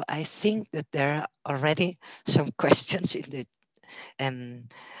 Also, I think that there are already some questions in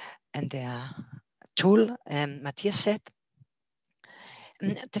the tool Matthias said.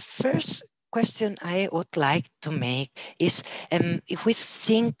 The first question I would like to make is if we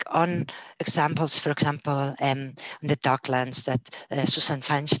think on examples, for example, the Docklands that Susan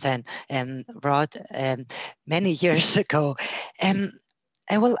Feinstein wrote many years ago,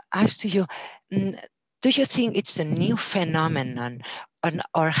 I will ask you, do you think it's a new phenomenon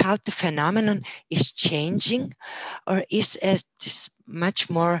or how the phenomenon is changing, or is it much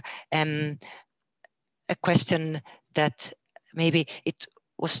more a question that maybe it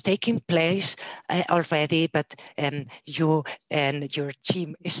was taking place already, but you and your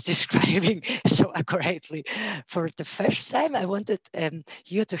team is describing so accurately for the first time? I wanted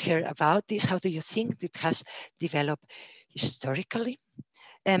you to hear about this. How do you think it has developed historically?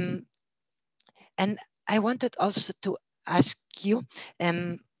 And I wanted also to ask you,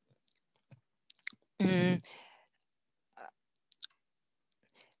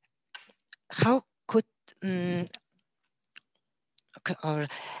 how could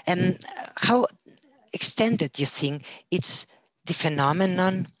how extended you think it's the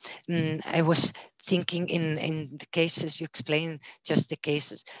phenomenon? I was thinking in the cases you explained, just the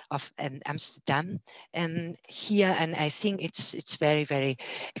cases of Amsterdam here, and I think it's very, very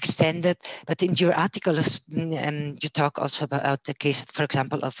extended. But in your article, you talk also about the case, for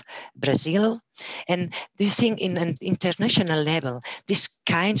example, of Brazil. And do you think in an international level, these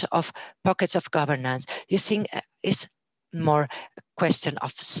kinds of pockets of governance, you think is more a question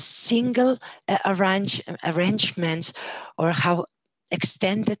of single arrangements, or how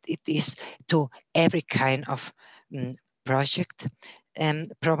extended it is to every kind of project?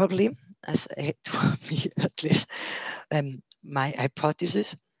 Probably, as to me at least, my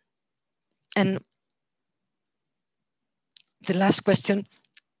hypothesis. And the last question,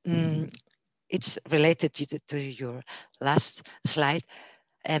 it's related to your last slide.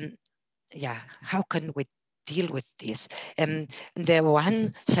 How can we deal with this? The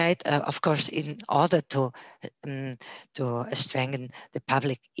one side, of course, in order to strengthen the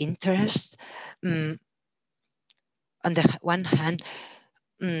public interest, on the one hand,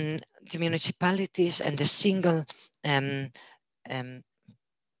 the municipalities and the single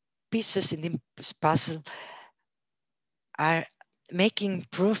pieces in the puzzle are making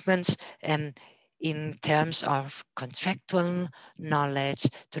improvements in terms of contractual knowledge,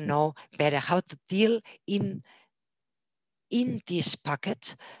 to know better how to deal in this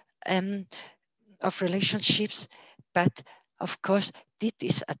pocket of relationships. But of course, this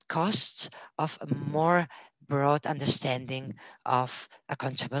is at cost of a more broad understanding of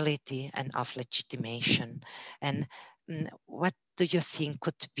accountability and of legitimation. And what do you think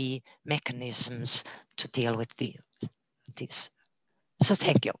could be mechanisms to deal with this? So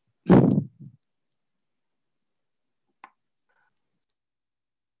thank you.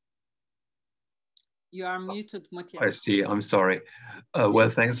 You are muted, Matthias. I see, I'm sorry. Well,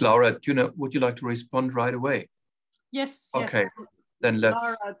 thanks, Laura. Tuna, would you like to respond right away? Yes, okay. Yes. Then let's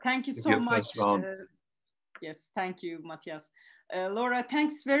Laura, thank you so much. Yes, thank you, Matthias. Laura,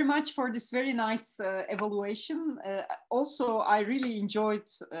 thanks very much for this very nice evaluation. Also, I really enjoyed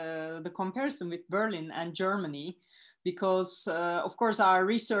the comparison with Berlin and Germany, because of course our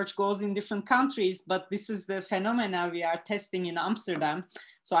research goes in different countries, but this is the phenomena we are testing in Amsterdam.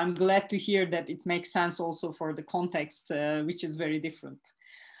 So I'm glad to hear that it makes sense also for the context, which is very different.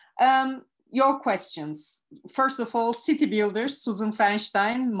 Your questions. First of all, city builders, Susan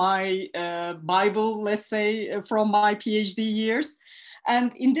Feinstein, my Bible, let's say, from my PhD years.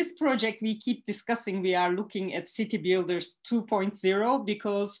 And in this project, we keep discussing, we are looking at city builders 2.0,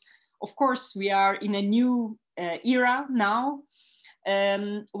 because of course we are in a new era now.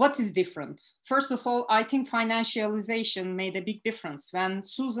 What is different? First of all, I think financialization made a big difference. When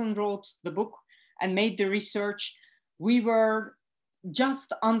Susan wrote the book and made the research, we were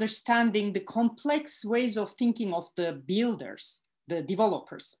just understanding the complex ways of thinking of the builders, the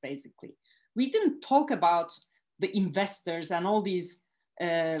developers, basically. We didn't talk about the investors and all these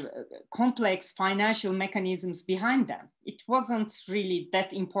complex financial mechanisms behind them. It wasn't really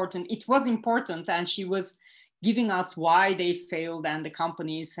that important. It was important, and she was giving us why they failed and the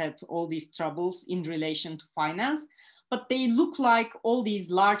companies had all these troubles in relation to finance. But they look like all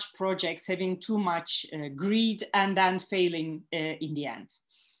these large projects having too much greed and then failing in the end.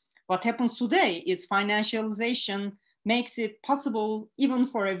 What happens today is financialization makes it possible even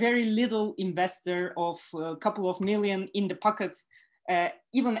for a very little investor of a couple of million in the pocket,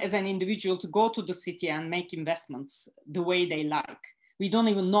 even as an individual, to go to the city and make investments the way they like. We don't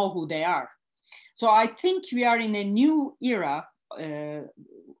even know who they are. So I think we are in a new era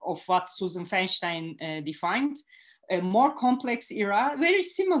of what Susan Feinstein defined, a more complex era, very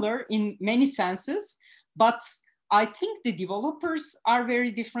similar in many senses, but I think the developers are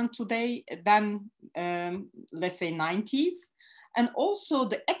very different today than, let's say, 90s. And also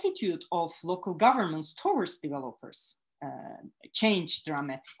the attitude of local governments towards developers changed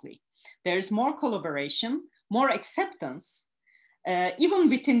dramatically. There's more collaboration, more acceptance, even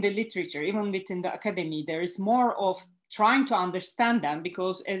within the literature, even within the academy, there is more of trying to understand them,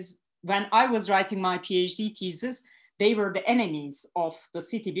 because when I was writing my PhD thesis, they were the enemies of the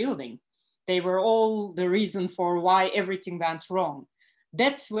city building. They were all the reason for why everything went wrong.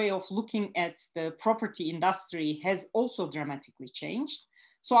 That way of looking at the property industry has also dramatically changed.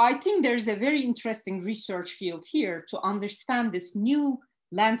 So I think there's a very interesting research field here to understand this new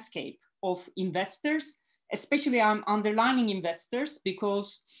landscape of investors, especially I'm underlining investors,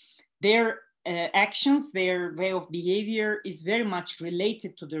 because their actions, their way of behavior is very much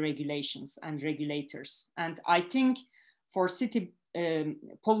related to the regulations and regulators. And I think for city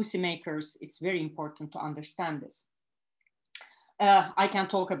policymakers, it's very important to understand this. I can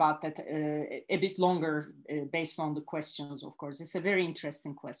talk about that a bit longer based on the questions, of course. It's a very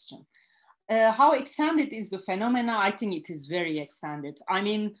interesting question. How extended is the phenomena? I think it is very extended. I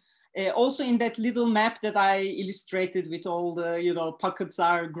mean, also in that little map that I illustrated with all the, pockets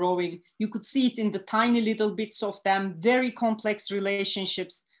are growing, you could see it in the tiny little bits of them, very complex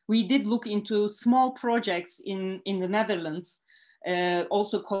relationships. We did look into small projects in the Netherlands,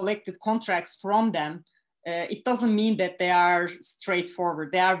 also collected contracts from them. It doesn't mean that they are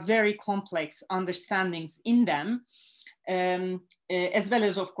straightforward. There are very complex understandings in them, as well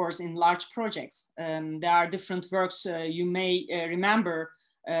as, of course, in large projects. There are different works. You may remember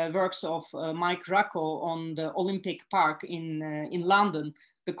works of Mike Racco on the Olympic Park in London,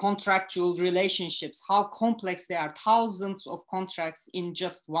 the contractual relationships, how complex they are, thousands of contracts in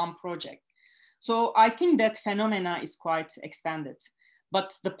just one project. So I think that phenomena is quite extended.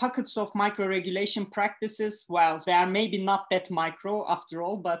 But the pockets of micro-regulation practices, well, they are maybe not that micro after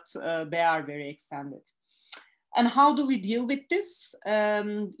all, but they are very extended. And how do we deal with this?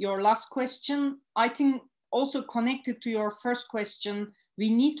 Your last question, I think also connected to your first question, we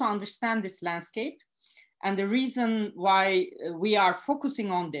need to understand this landscape. And the reason why we are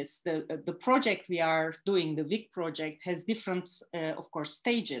focusing on this, the project we are doing, the WIC project, has different, of course,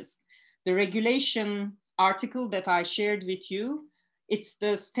 stages. The regulation article that I shared with you, it's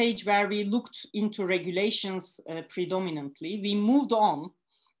the stage where we looked into regulations predominantly. We moved on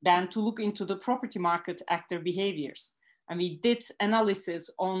then to look into the property market actor behaviors. And we did analysis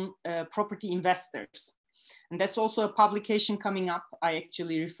on property investors. And that's also a publication coming up. I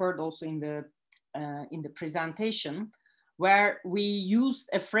actually referred also in the presentation, where we used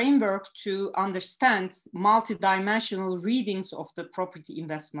a framework to understand multidimensional readings of the property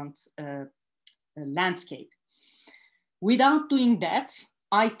investment landscape. Without doing that,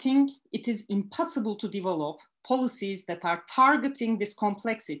 I think it is impossible to develop policies that are targeting this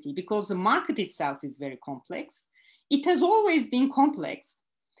complexity because the market itself is very complex. It has always been complex,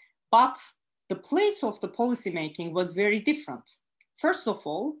 but the place of the policymaking was very different. First of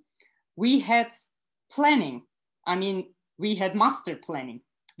all, we had planning. I mean, we had master planning.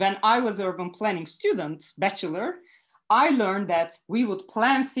 When I was an urban planning student, bachelor, I learned that we would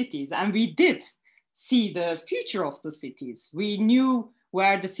plan cities, and we did see the future of the cities. We knew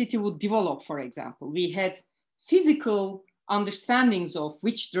where the city would develop, for example. We had physical understandings of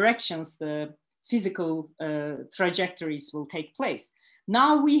which directions the physical trajectories will take place.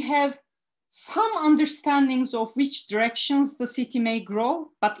 Now we have some understandings of which directions the city may grow,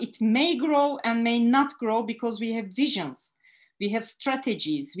 but it may grow and may not grow because we have visions, we have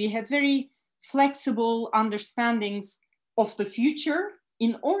strategies, we have very flexible understandings of the future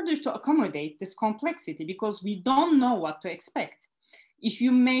in order to accommodate this complexity, because we don't know what to expect. If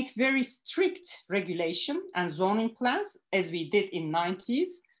you make very strict regulation and zoning plans, as we did in the 90s,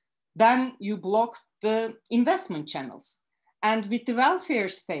 then you block the investment channels. And with the welfare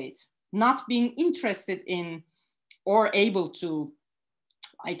state not being interested in or able to,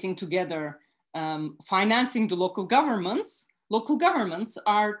 I think, together financing the local governments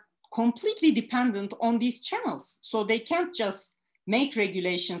are completely dependent on these channels. So they can't just make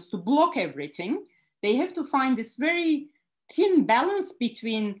regulations to block everything. They have to find this very thin balance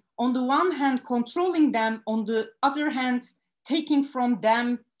between, on the one hand, controlling them, on the other hand, taking from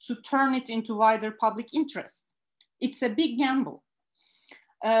them to turn it into wider public interest. It's a big gamble.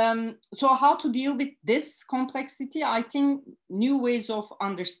 So how to deal with this complexity? I think new ways of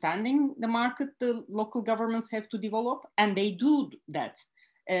understanding the market the local governments have to develop, and they do that.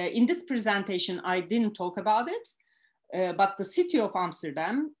 In this presentation, I didn't talk about it, but the city of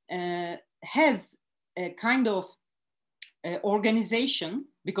Amsterdam has a kind of organization,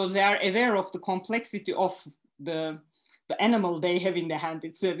 because they are aware of the complexity of the animal they have in their hand.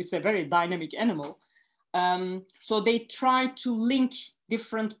 It's a very dynamic animal. So they try to link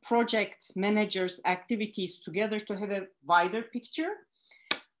different project managers' activities together to have a wider picture.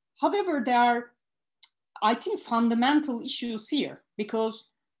 However, there are, I think, fundamental issues here, because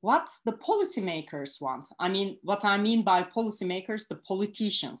what the policymakers want, I mean, what I mean by policymakers, the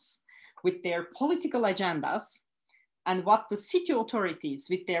politicians with their political agendas, and what the city authorities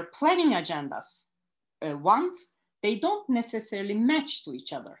with their planning agendas want, they don't necessarily match to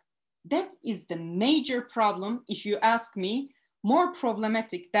each other. That is the major problem, if you ask me, more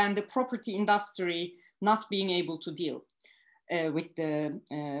problematic than the property industry not being able to deal with the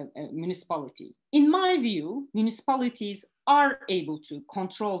municipality. In my view, municipalities are able to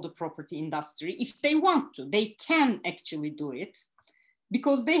control the property industry if they want to. They can actually do it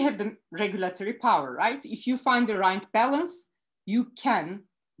because they have the regulatory power, right? If you find the right balance, you can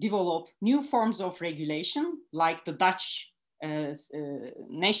develop new forms of regulation, like the Dutch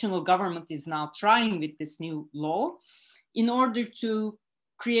national government is now trying with this new law, in order to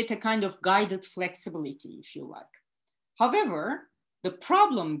create a kind of guided flexibility, if you like. However, the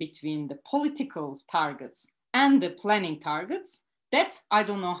problem between the political targets and the planning targets, that I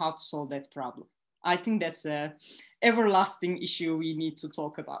don't know how to solve that problem. I think that's an everlasting issue we need to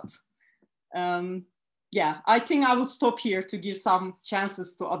talk about. Yeah, I think I will stop here to give some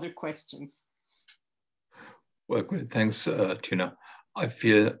chances to other questions. Well, great, thanks, Tuna. I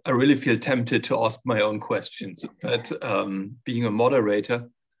really feel tempted to ask my own questions, but being a moderator,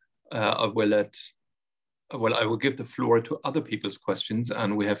 I will give the floor to other people's questions,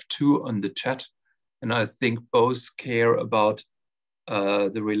 and we have two on the chat, and I think both care about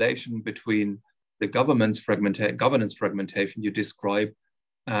the relation between the governance fragmentation you describe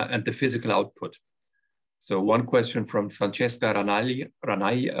and the physical output. So one question from Francesca Ranalli,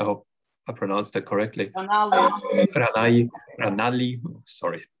 I hope I pronounced that correctly. Ranalli,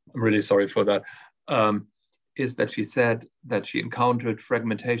 sorry, I'm really sorry for that. Is that she said that she encountered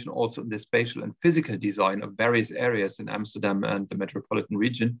fragmentation also in the spatial and physical design of various areas in Amsterdam and the metropolitan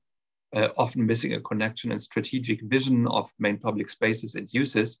region, often missing a connection and strategic vision of main public spaces and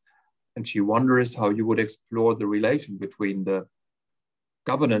uses. And she wonders how you would explore the relation between the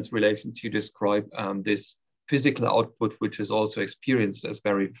governance relations you describe and this physical output, which is also experienced as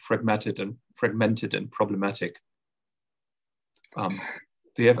very fragmented and problematic. Do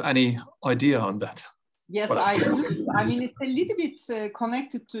you have any idea on that? Yes, I do. I mean, it's a little bit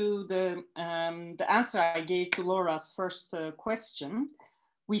connected to the answer I gave to Laura's first question.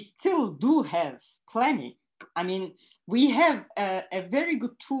 We still do have planning. I mean, we have a very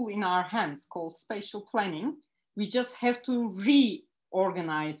good tool in our hands called spatial planning. We just have to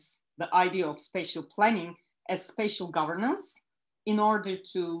reorganize the idea of spatial planning as spatial governance in order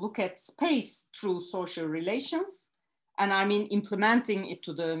to look at space through social relations, and I mean implementing it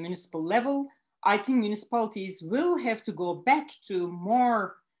to the municipal level, I think municipalities will have to go back to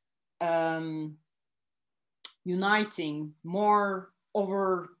more uniting, more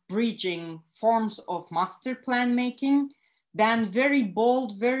over-bridging forms of master plan making than very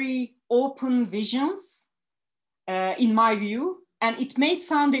bold, very open visions, in my view. And it may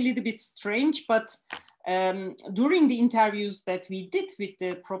sound a little bit strange, but during the interviews that we did with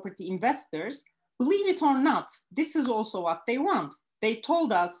the property investors, believe it or not, this is also what they want. They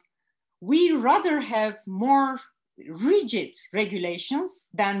told us, we rather have more rigid regulations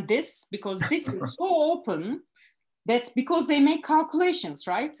than this, because this is so open that, because they make calculations,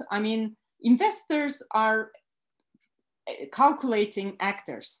 right? I mean, investors are calculating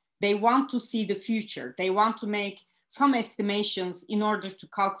actors. They want to see the future. They want to make some estimations in order to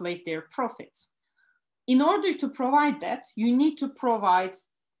calculate their profits. In order to provide that, you need to provide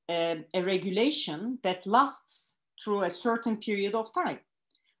a regulation that lasts through a certain period of time.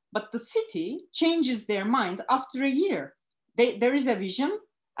 But the city changes their mind after a year. There is a vision,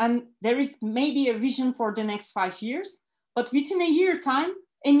 and there is maybe a vision for the next 5 years, but within a year time,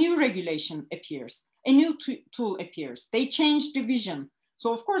 a new regulation appears, a new tool appears. They change the vision.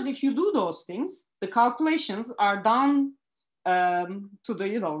 So of course, if you do those things, the calculations are done to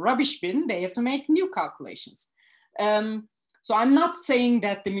the rubbish bin. They have to make new calculations. So I'm not saying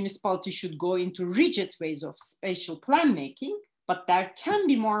that the municipality should go into rigid ways of spatial plan making, but there can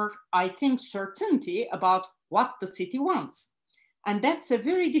be more, I think, certainty about what the city wants. And that's a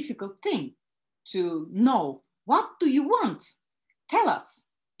very difficult thing to know. What do you want? Tell us.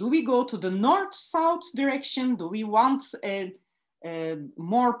 Do we go to the north-south direction? Do we want a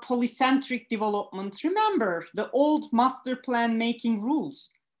more polycentric development? Remember the old master plan making rules.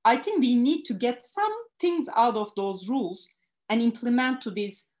 I think we need to get some things out of those rules and implement to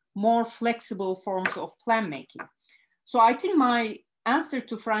these more flexible forms of plan making. So I think my answer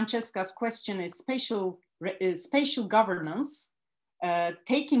to Francesca's question is spatial governance,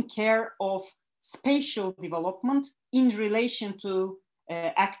 taking care of spatial development in relation to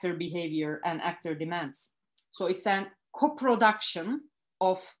actor behavior and actor demands. So it's a co-production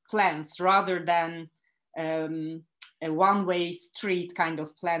of plans rather than a one-way street kind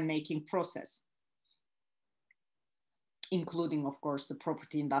of plan-making process, including, of course, the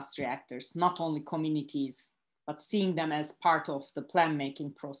property industry actors, not only communities, but seeing them as part of the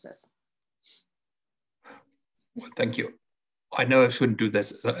plan-making process. Well, thank you. I know I shouldn't do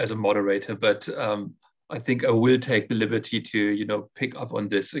this as a moderator, but I think I will take the liberty to, pick up on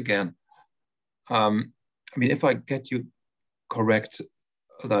this again. I mean, if I get you correct,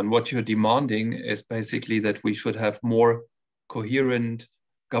 then what you're demanding is basically that we should have more coherent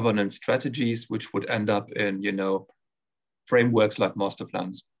governance strategies, which would end up in, frameworks like master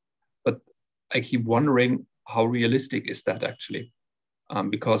plans. But I keep wondering, how realistic is that actually?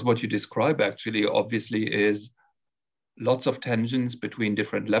 Because what you describe actually obviously is lots of tensions between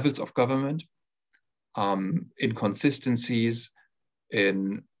different levels of government, inconsistencies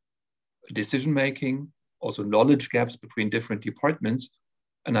in decision-making, also knowledge gaps between different departments.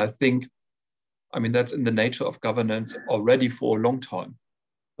 And I think, that's in the nature of governance already for a long time.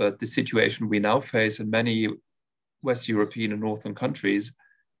 But the situation we now face in many West European and Northern countries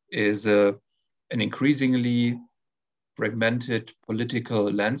is an increasingly fragmented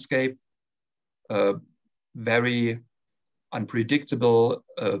political landscape, very unpredictable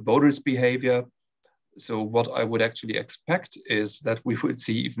voters' behavior. So what I would actually expect is that we would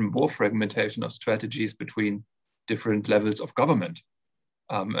see even more fragmentation of strategies between different levels of government.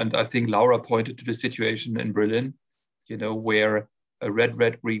 And I think Laura pointed to the situation in Berlin, where a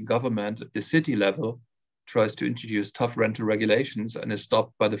red-green government at the city level tries to introduce tough rental regulations and is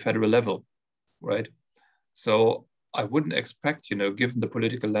stopped by the federal level, right? So I wouldn't expect, given the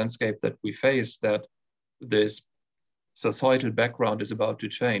political landscape that we face, that this societal background is about to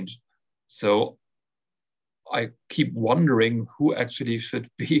change. So I keep wondering who actually should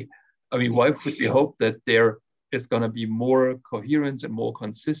be, why should we hope that there is going to be more coherence and more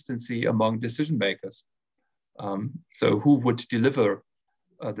consistency among decision makers? So who would deliver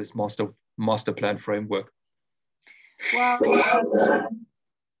this master plan framework? Well,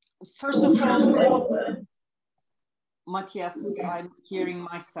 first of all, Matthias, I'm hearing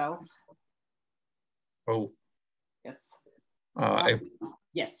myself. Oh. Yes.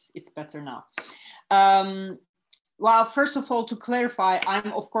 Yes, it's better now. Well, first of all, to clarify,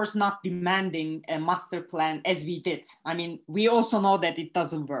 I'm of course not demanding a master plan as we did. We also know that it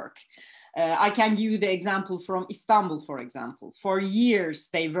doesn't work. I can give you the example from Istanbul, for example. For years,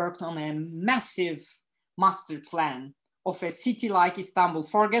 they worked on a massive master plan of a city like Istanbul.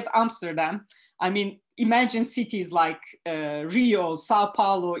 Forget Amsterdam. I mean, imagine cities like Rio, Sao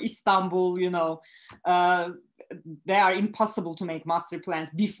Paulo, Istanbul, you know, they are impossible to make master plans.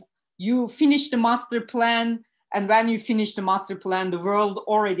 You finish the master plan, and when you finish the master plan, the world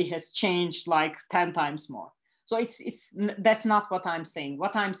already has changed like 10 times more. So that's not what I'm saying.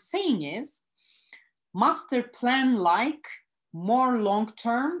 What I'm saying is master plan like more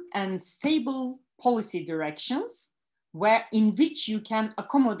long-term and stable policy directions in which you can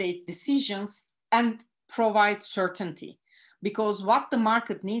accommodate decisions and provide certainty. Because what the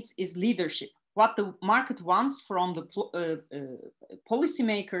market needs is leadership. What the market wants from the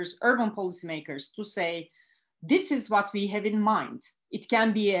policymakers, urban policymakers, to say, this is what we have in mind. It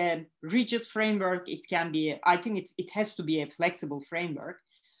can be a rigid framework. It can be, I think it has to be a flexible framework,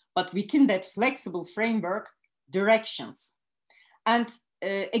 but within that flexible framework, directions. And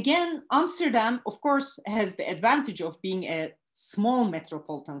again, Amsterdam, of course, has the advantage of being a small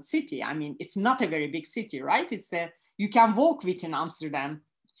metropolitan city. I mean, it's not a very big city, right? You can walk within Amsterdam,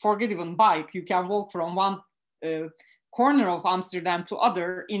 forget even bike. You can walk from one corner of Amsterdam to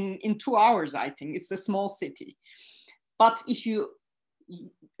other in 2 hours, I think. It's a small city. But if you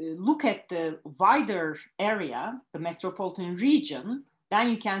look at the wider area, the metropolitan region, then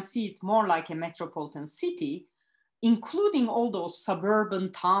you can see it more like a metropolitan city, including all those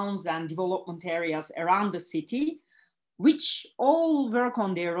suburban towns and development areas around the city, which all work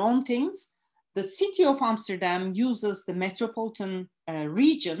on their own things. The city of Amsterdam uses the metropolitan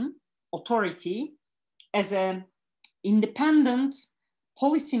region authority as an independent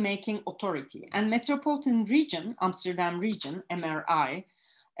policy-making authority. And metropolitan region, Amsterdam region, MRI,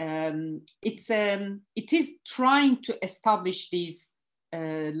 it is trying to establish these,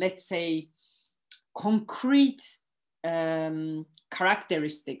 let's say, concrete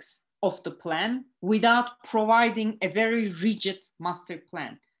characteristics of the plan without providing a very rigid master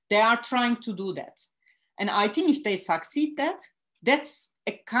plan. They are trying to do that. And I think if they succeed that's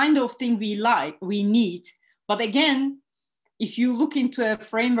a kind of thing we need. But again, if you look into a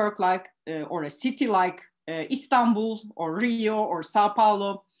framework like, or a city like Istanbul or Rio or Sao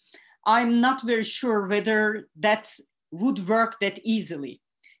Paulo, I'm not very sure whether that would work that easily.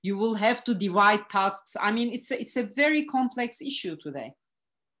 You will have to divide tasks. I mean, it's a very complex issue today.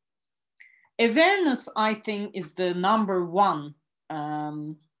 Awareness, I think, is the number one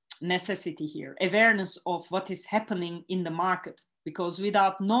necessity here. Awareness of what is happening in the market, because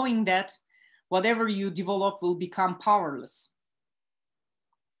without knowing that, whatever you develop will become powerless.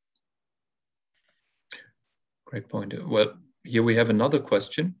 Great point. Well, here we have another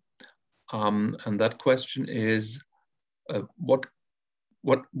question. And that question is, what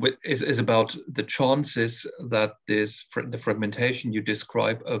is about the chances that the fragmentation you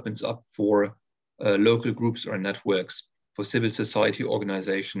describe opens up for local groups or networks, for civil society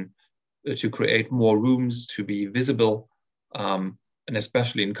organization, to create more rooms to be visible, and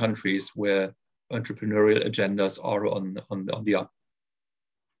especially in countries where entrepreneurial agendas are on the up.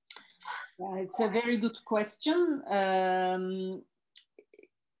 Yeah, it's a very good question.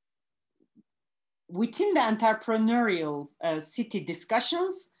 Within the entrepreneurial city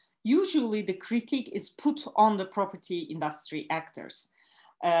discussions, usually the critique is put on the property industry actors,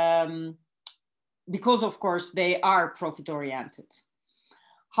 because of course they are profit-oriented.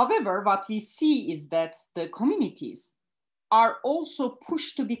 However, what we see is that the communities are also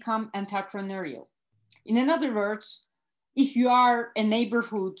pushed to become entrepreneurial. In other words, if you are a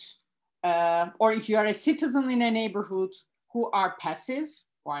neighborhood, or if you are a citizen in a neighborhood who are passive,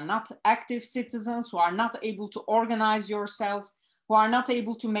 who are not active citizens, who are not able to organize yourselves, who are not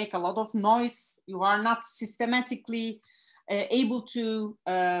able to make a lot of noise, you are not systematically able to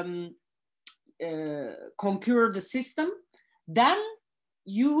conquer the system, then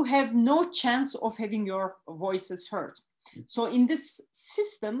you have no chance of having your voices heard. So in this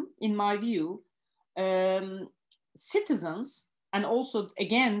system, in my view, citizens, and also,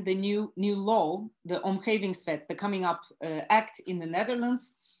 again, the new law, the Omgevingswet, the coming up act in the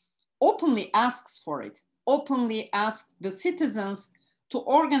Netherlands, openly asks for it, openly asks the citizens to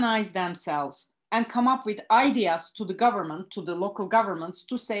organize themselves and come up with ideas to the government, to the local governments,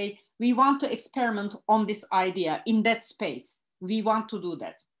 to say, we want to experiment on this idea in that space. We want to do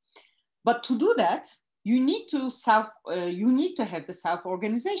that. But to do that, you need to have the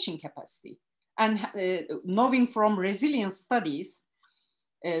self-organization capacity. And knowing from resilience studies,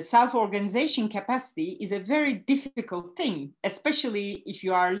 self-organization capacity is a very difficult thing, especially if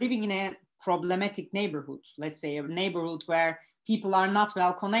you are living in a problematic neighborhood, let's say a neighborhood where people are not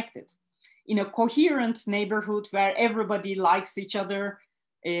well connected. In a coherent neighborhood where everybody likes each other,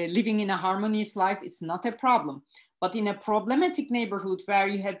 living in a harmonious life is not a problem. But in a problematic neighborhood where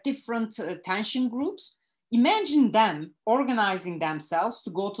you have different tension groups, imagine them organizing themselves to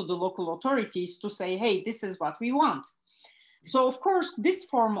go to the local authorities to say, hey, this is what we want. So of course, this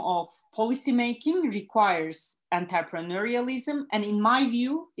form of policymaking requires entrepreneurialism. And in my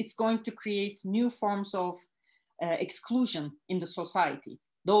view, it's going to create new forms of exclusion in the society.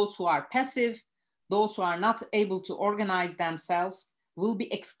 Those who are passive, those who are not able to organize themselves will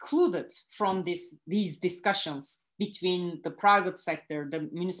be excluded from these discussions between the private sector, the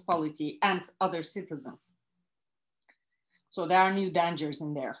municipality, and other citizens. So there are new dangers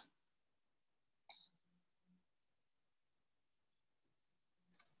in there.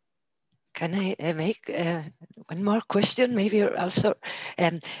 Can I make one more question, maybe also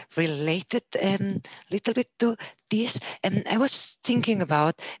related a little bit to this? And I was thinking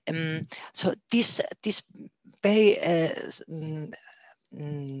about, so this very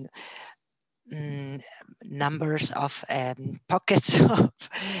numbers of pockets of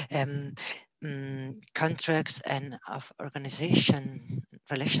contracts and of organization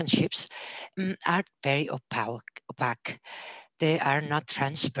relationships are very opaque. They are not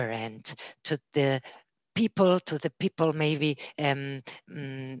transparent to the people maybe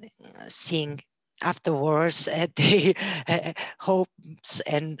seeing afterwards the hopes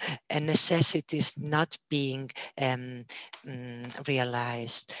and necessities not being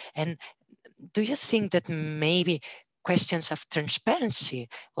realized. And do you think that maybe questions of transparency,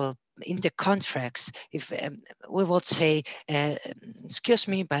 well, in the contracts, if we would say, excuse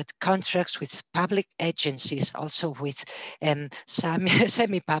me, but contracts with public agencies, also with some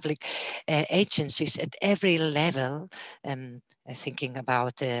semi-public agencies at every level, thinking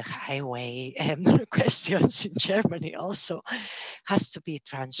about highway questions in Germany also, has to be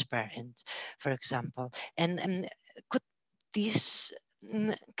transparent, for example. And could this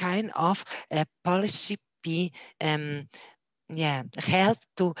kind of policy be help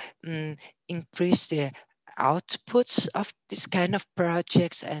to increase the outputs of this kind of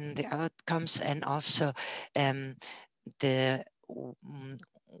projects and the outcomes, and also the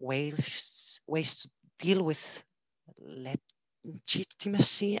ways to deal with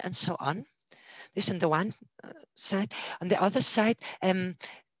legitimacy and so on? This on the one side. On the other side, the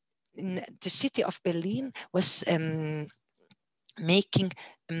city of Berlin was making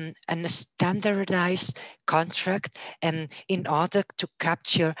a standardized contract in order to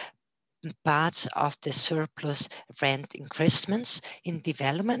capture parts of the surplus rent increments in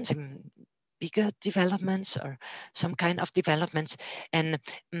development, in bigger developments or some kind of developments. And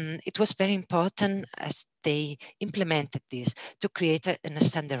it was very important as they implemented this to create a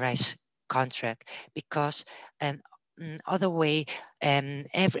standardized contract, because other way,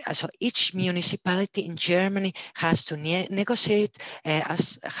 so each municipality in Germany has to negotiate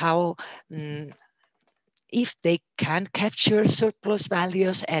as how if they can capture surplus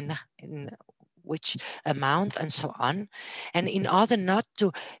values and in which amount and so on. And in order not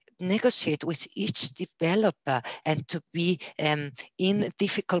to negotiate with each developer and to be in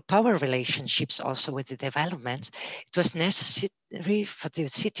difficult power relationships also with the developments, it was necessary for the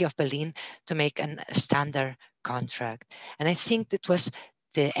city of Berlin to make a standard contract. And I think that was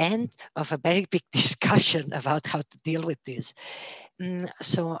the end of a very big discussion about how to deal with this.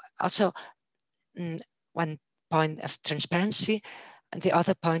 So also one point of transparency, and the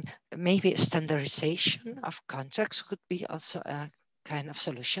other point, maybe standardization of contracts could be also a kind of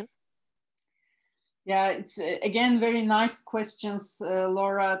solution. Yeah, it's again very nice questions,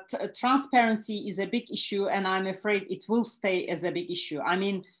 Laura. Transparency is a big issue, and I'm afraid it will stay as a big issue. I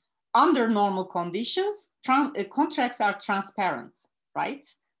mean, under normal conditions, contracts are transparent, right?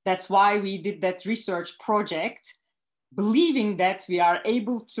 That's why we did that research project, believing that we are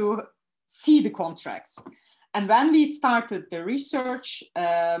able to see the contracts. And when we started the research,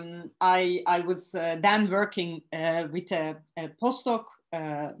 I was then working with a postdoc,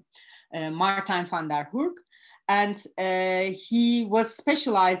 Martijn van der Hoek, and he was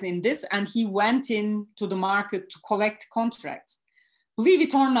specialized in this, and he went into the market to collect contracts. Believe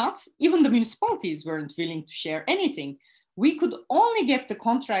it or not, even the municipalities weren't willing to share anything. We could only get the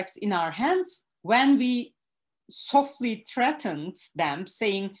contracts in our hands when we softly threatened them,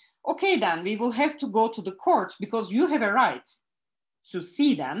 saying, okay, then we will have to go to the court because you have a right to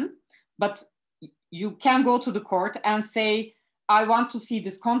see them, but you can go to the court and say, I want to see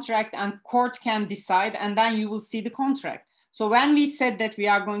this contract, and court can decide, and then you will see the contract. So when we said that we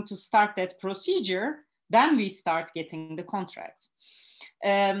are going to start that procedure, then we start getting the contracts.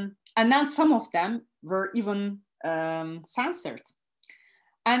 And then some of them were even censored.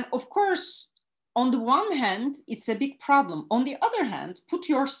 And of course, on the one hand, it's a big problem. On the other hand, put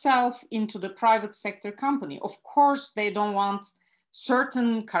yourself into the private sector company. Of course, they don't want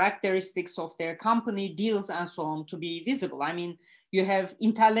certain characteristics of their company deals and so on to be visible. I mean, you have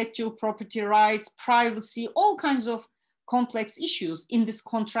intellectual property rights, privacy, all kinds of complex issues in this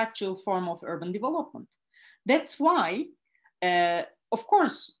contractual form of urban development. That's why, of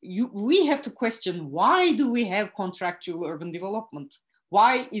course, we have to question, why do we have contractual urban development?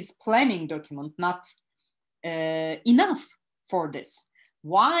 Why is planning document not enough for this?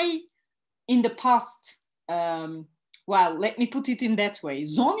 Why in the past, well, let me put it in that way.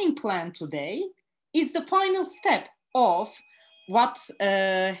 Zoning plan today is the final step of what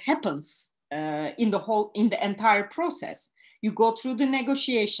happens in the entire process. You go through the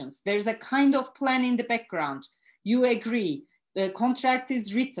negotiations. There's a kind of plan in the background. You agree. The contract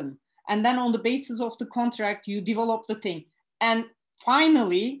is written. And then on the basis of the contract, you develop the thing. And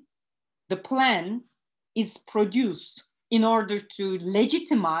finally, the plan is produced in order to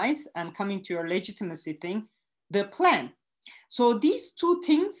legitimize, and coming to your legitimacy thing, the plan. So these two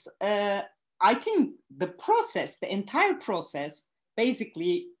things, I think the process, the entire process,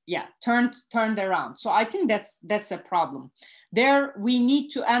 basically, yeah, turned around. So I think that's a problem. There we need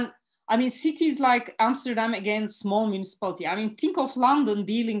to, and I mean, cities like Amsterdam, again, small municipality. I mean, think of London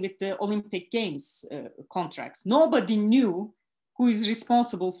dealing with the Olympic Games contracts. Nobody knew who is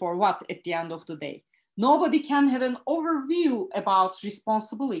responsible for what at the end of the day. Nobody can have an overview about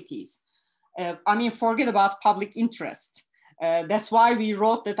responsibilities. I mean, forget about public interest. That's why we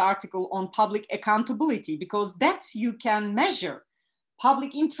wrote that article on public accountability, because that you can measure.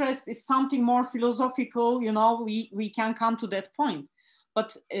 Public interest is something more philosophical, you know, we can come to that point.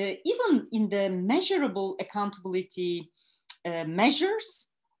 But even in the measurable accountability measures,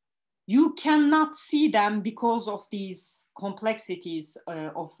 you cannot see them because of these complexities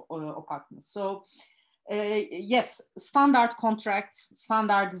of opaqueness. So yes, standard contract,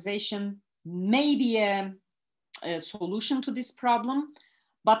 standardization may be a solution to this problem,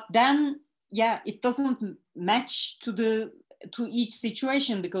 but then, yeah, it doesn't match to each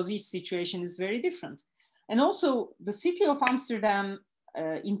situation, because each situation is very different. And also the city of Amsterdam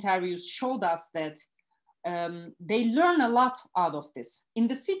interviews showed us that they learn a lot out of this. In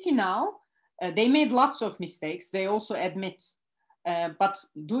the city now, they made lots of mistakes, they also admit, but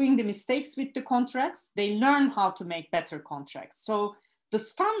doing the mistakes with the contracts, they learn how to make better contracts. So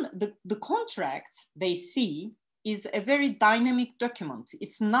the contract they see is a very dynamic document.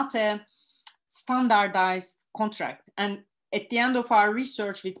 It's not a standardized contract. And at the end of our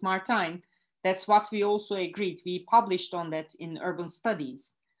research with Martijn, that's what we also agreed. We published on that in Urban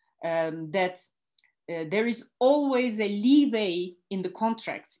Studies, that there is always a leeway in the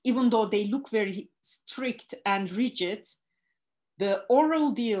contracts, even though they look very strict and rigid. The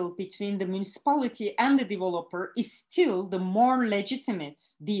oral deal between the municipality and the developer is still the more legitimate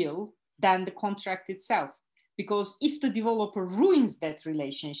deal than the contract itself. Because if the developer ruins that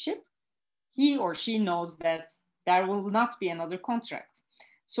relationship, he or she knows that there will not be another contract.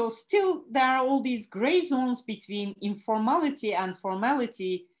 So still there are all these gray zones between informality and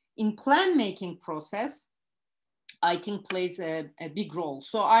formality in plan making process, I think plays a big role.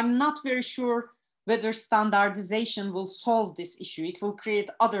 So I'm not very sure whether standardization will solve this issue. It will create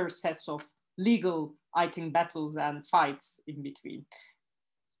other sets of legal, I think, battles and fights in between.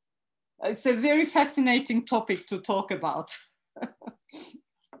 It's a very fascinating topic to talk about.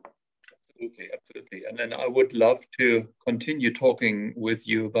 Absolutely. And then I would love to continue talking with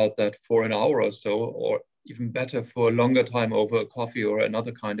you about that for an hour or so, or even better for a longer time over a coffee or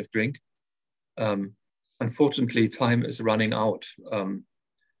another kind of drink. Unfortunately, time is running out.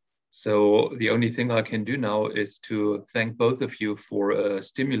 So the only thing I can do now is to thank both of you for a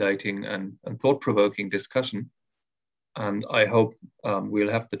stimulating and thought-provoking discussion. And I hope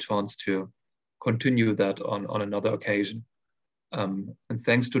we'll have the chance to continue that on another occasion. And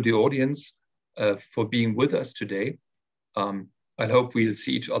thanks to the audience for being with us today. I hope we'll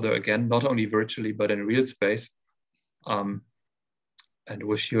see each other again, not only virtually, but in real space. And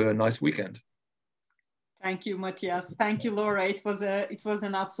wish you a nice weekend. Thank you, Matthias. Thank you, Laura. It was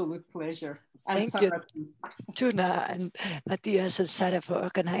an absolute pleasure. And thank Sarah, you, Tuna and Matthias and Sarah, for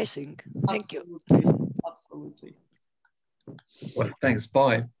organizing. Thank you. Absolutely. Well, thanks.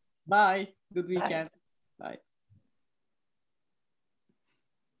 Bye. Bye. Good weekend. Bye.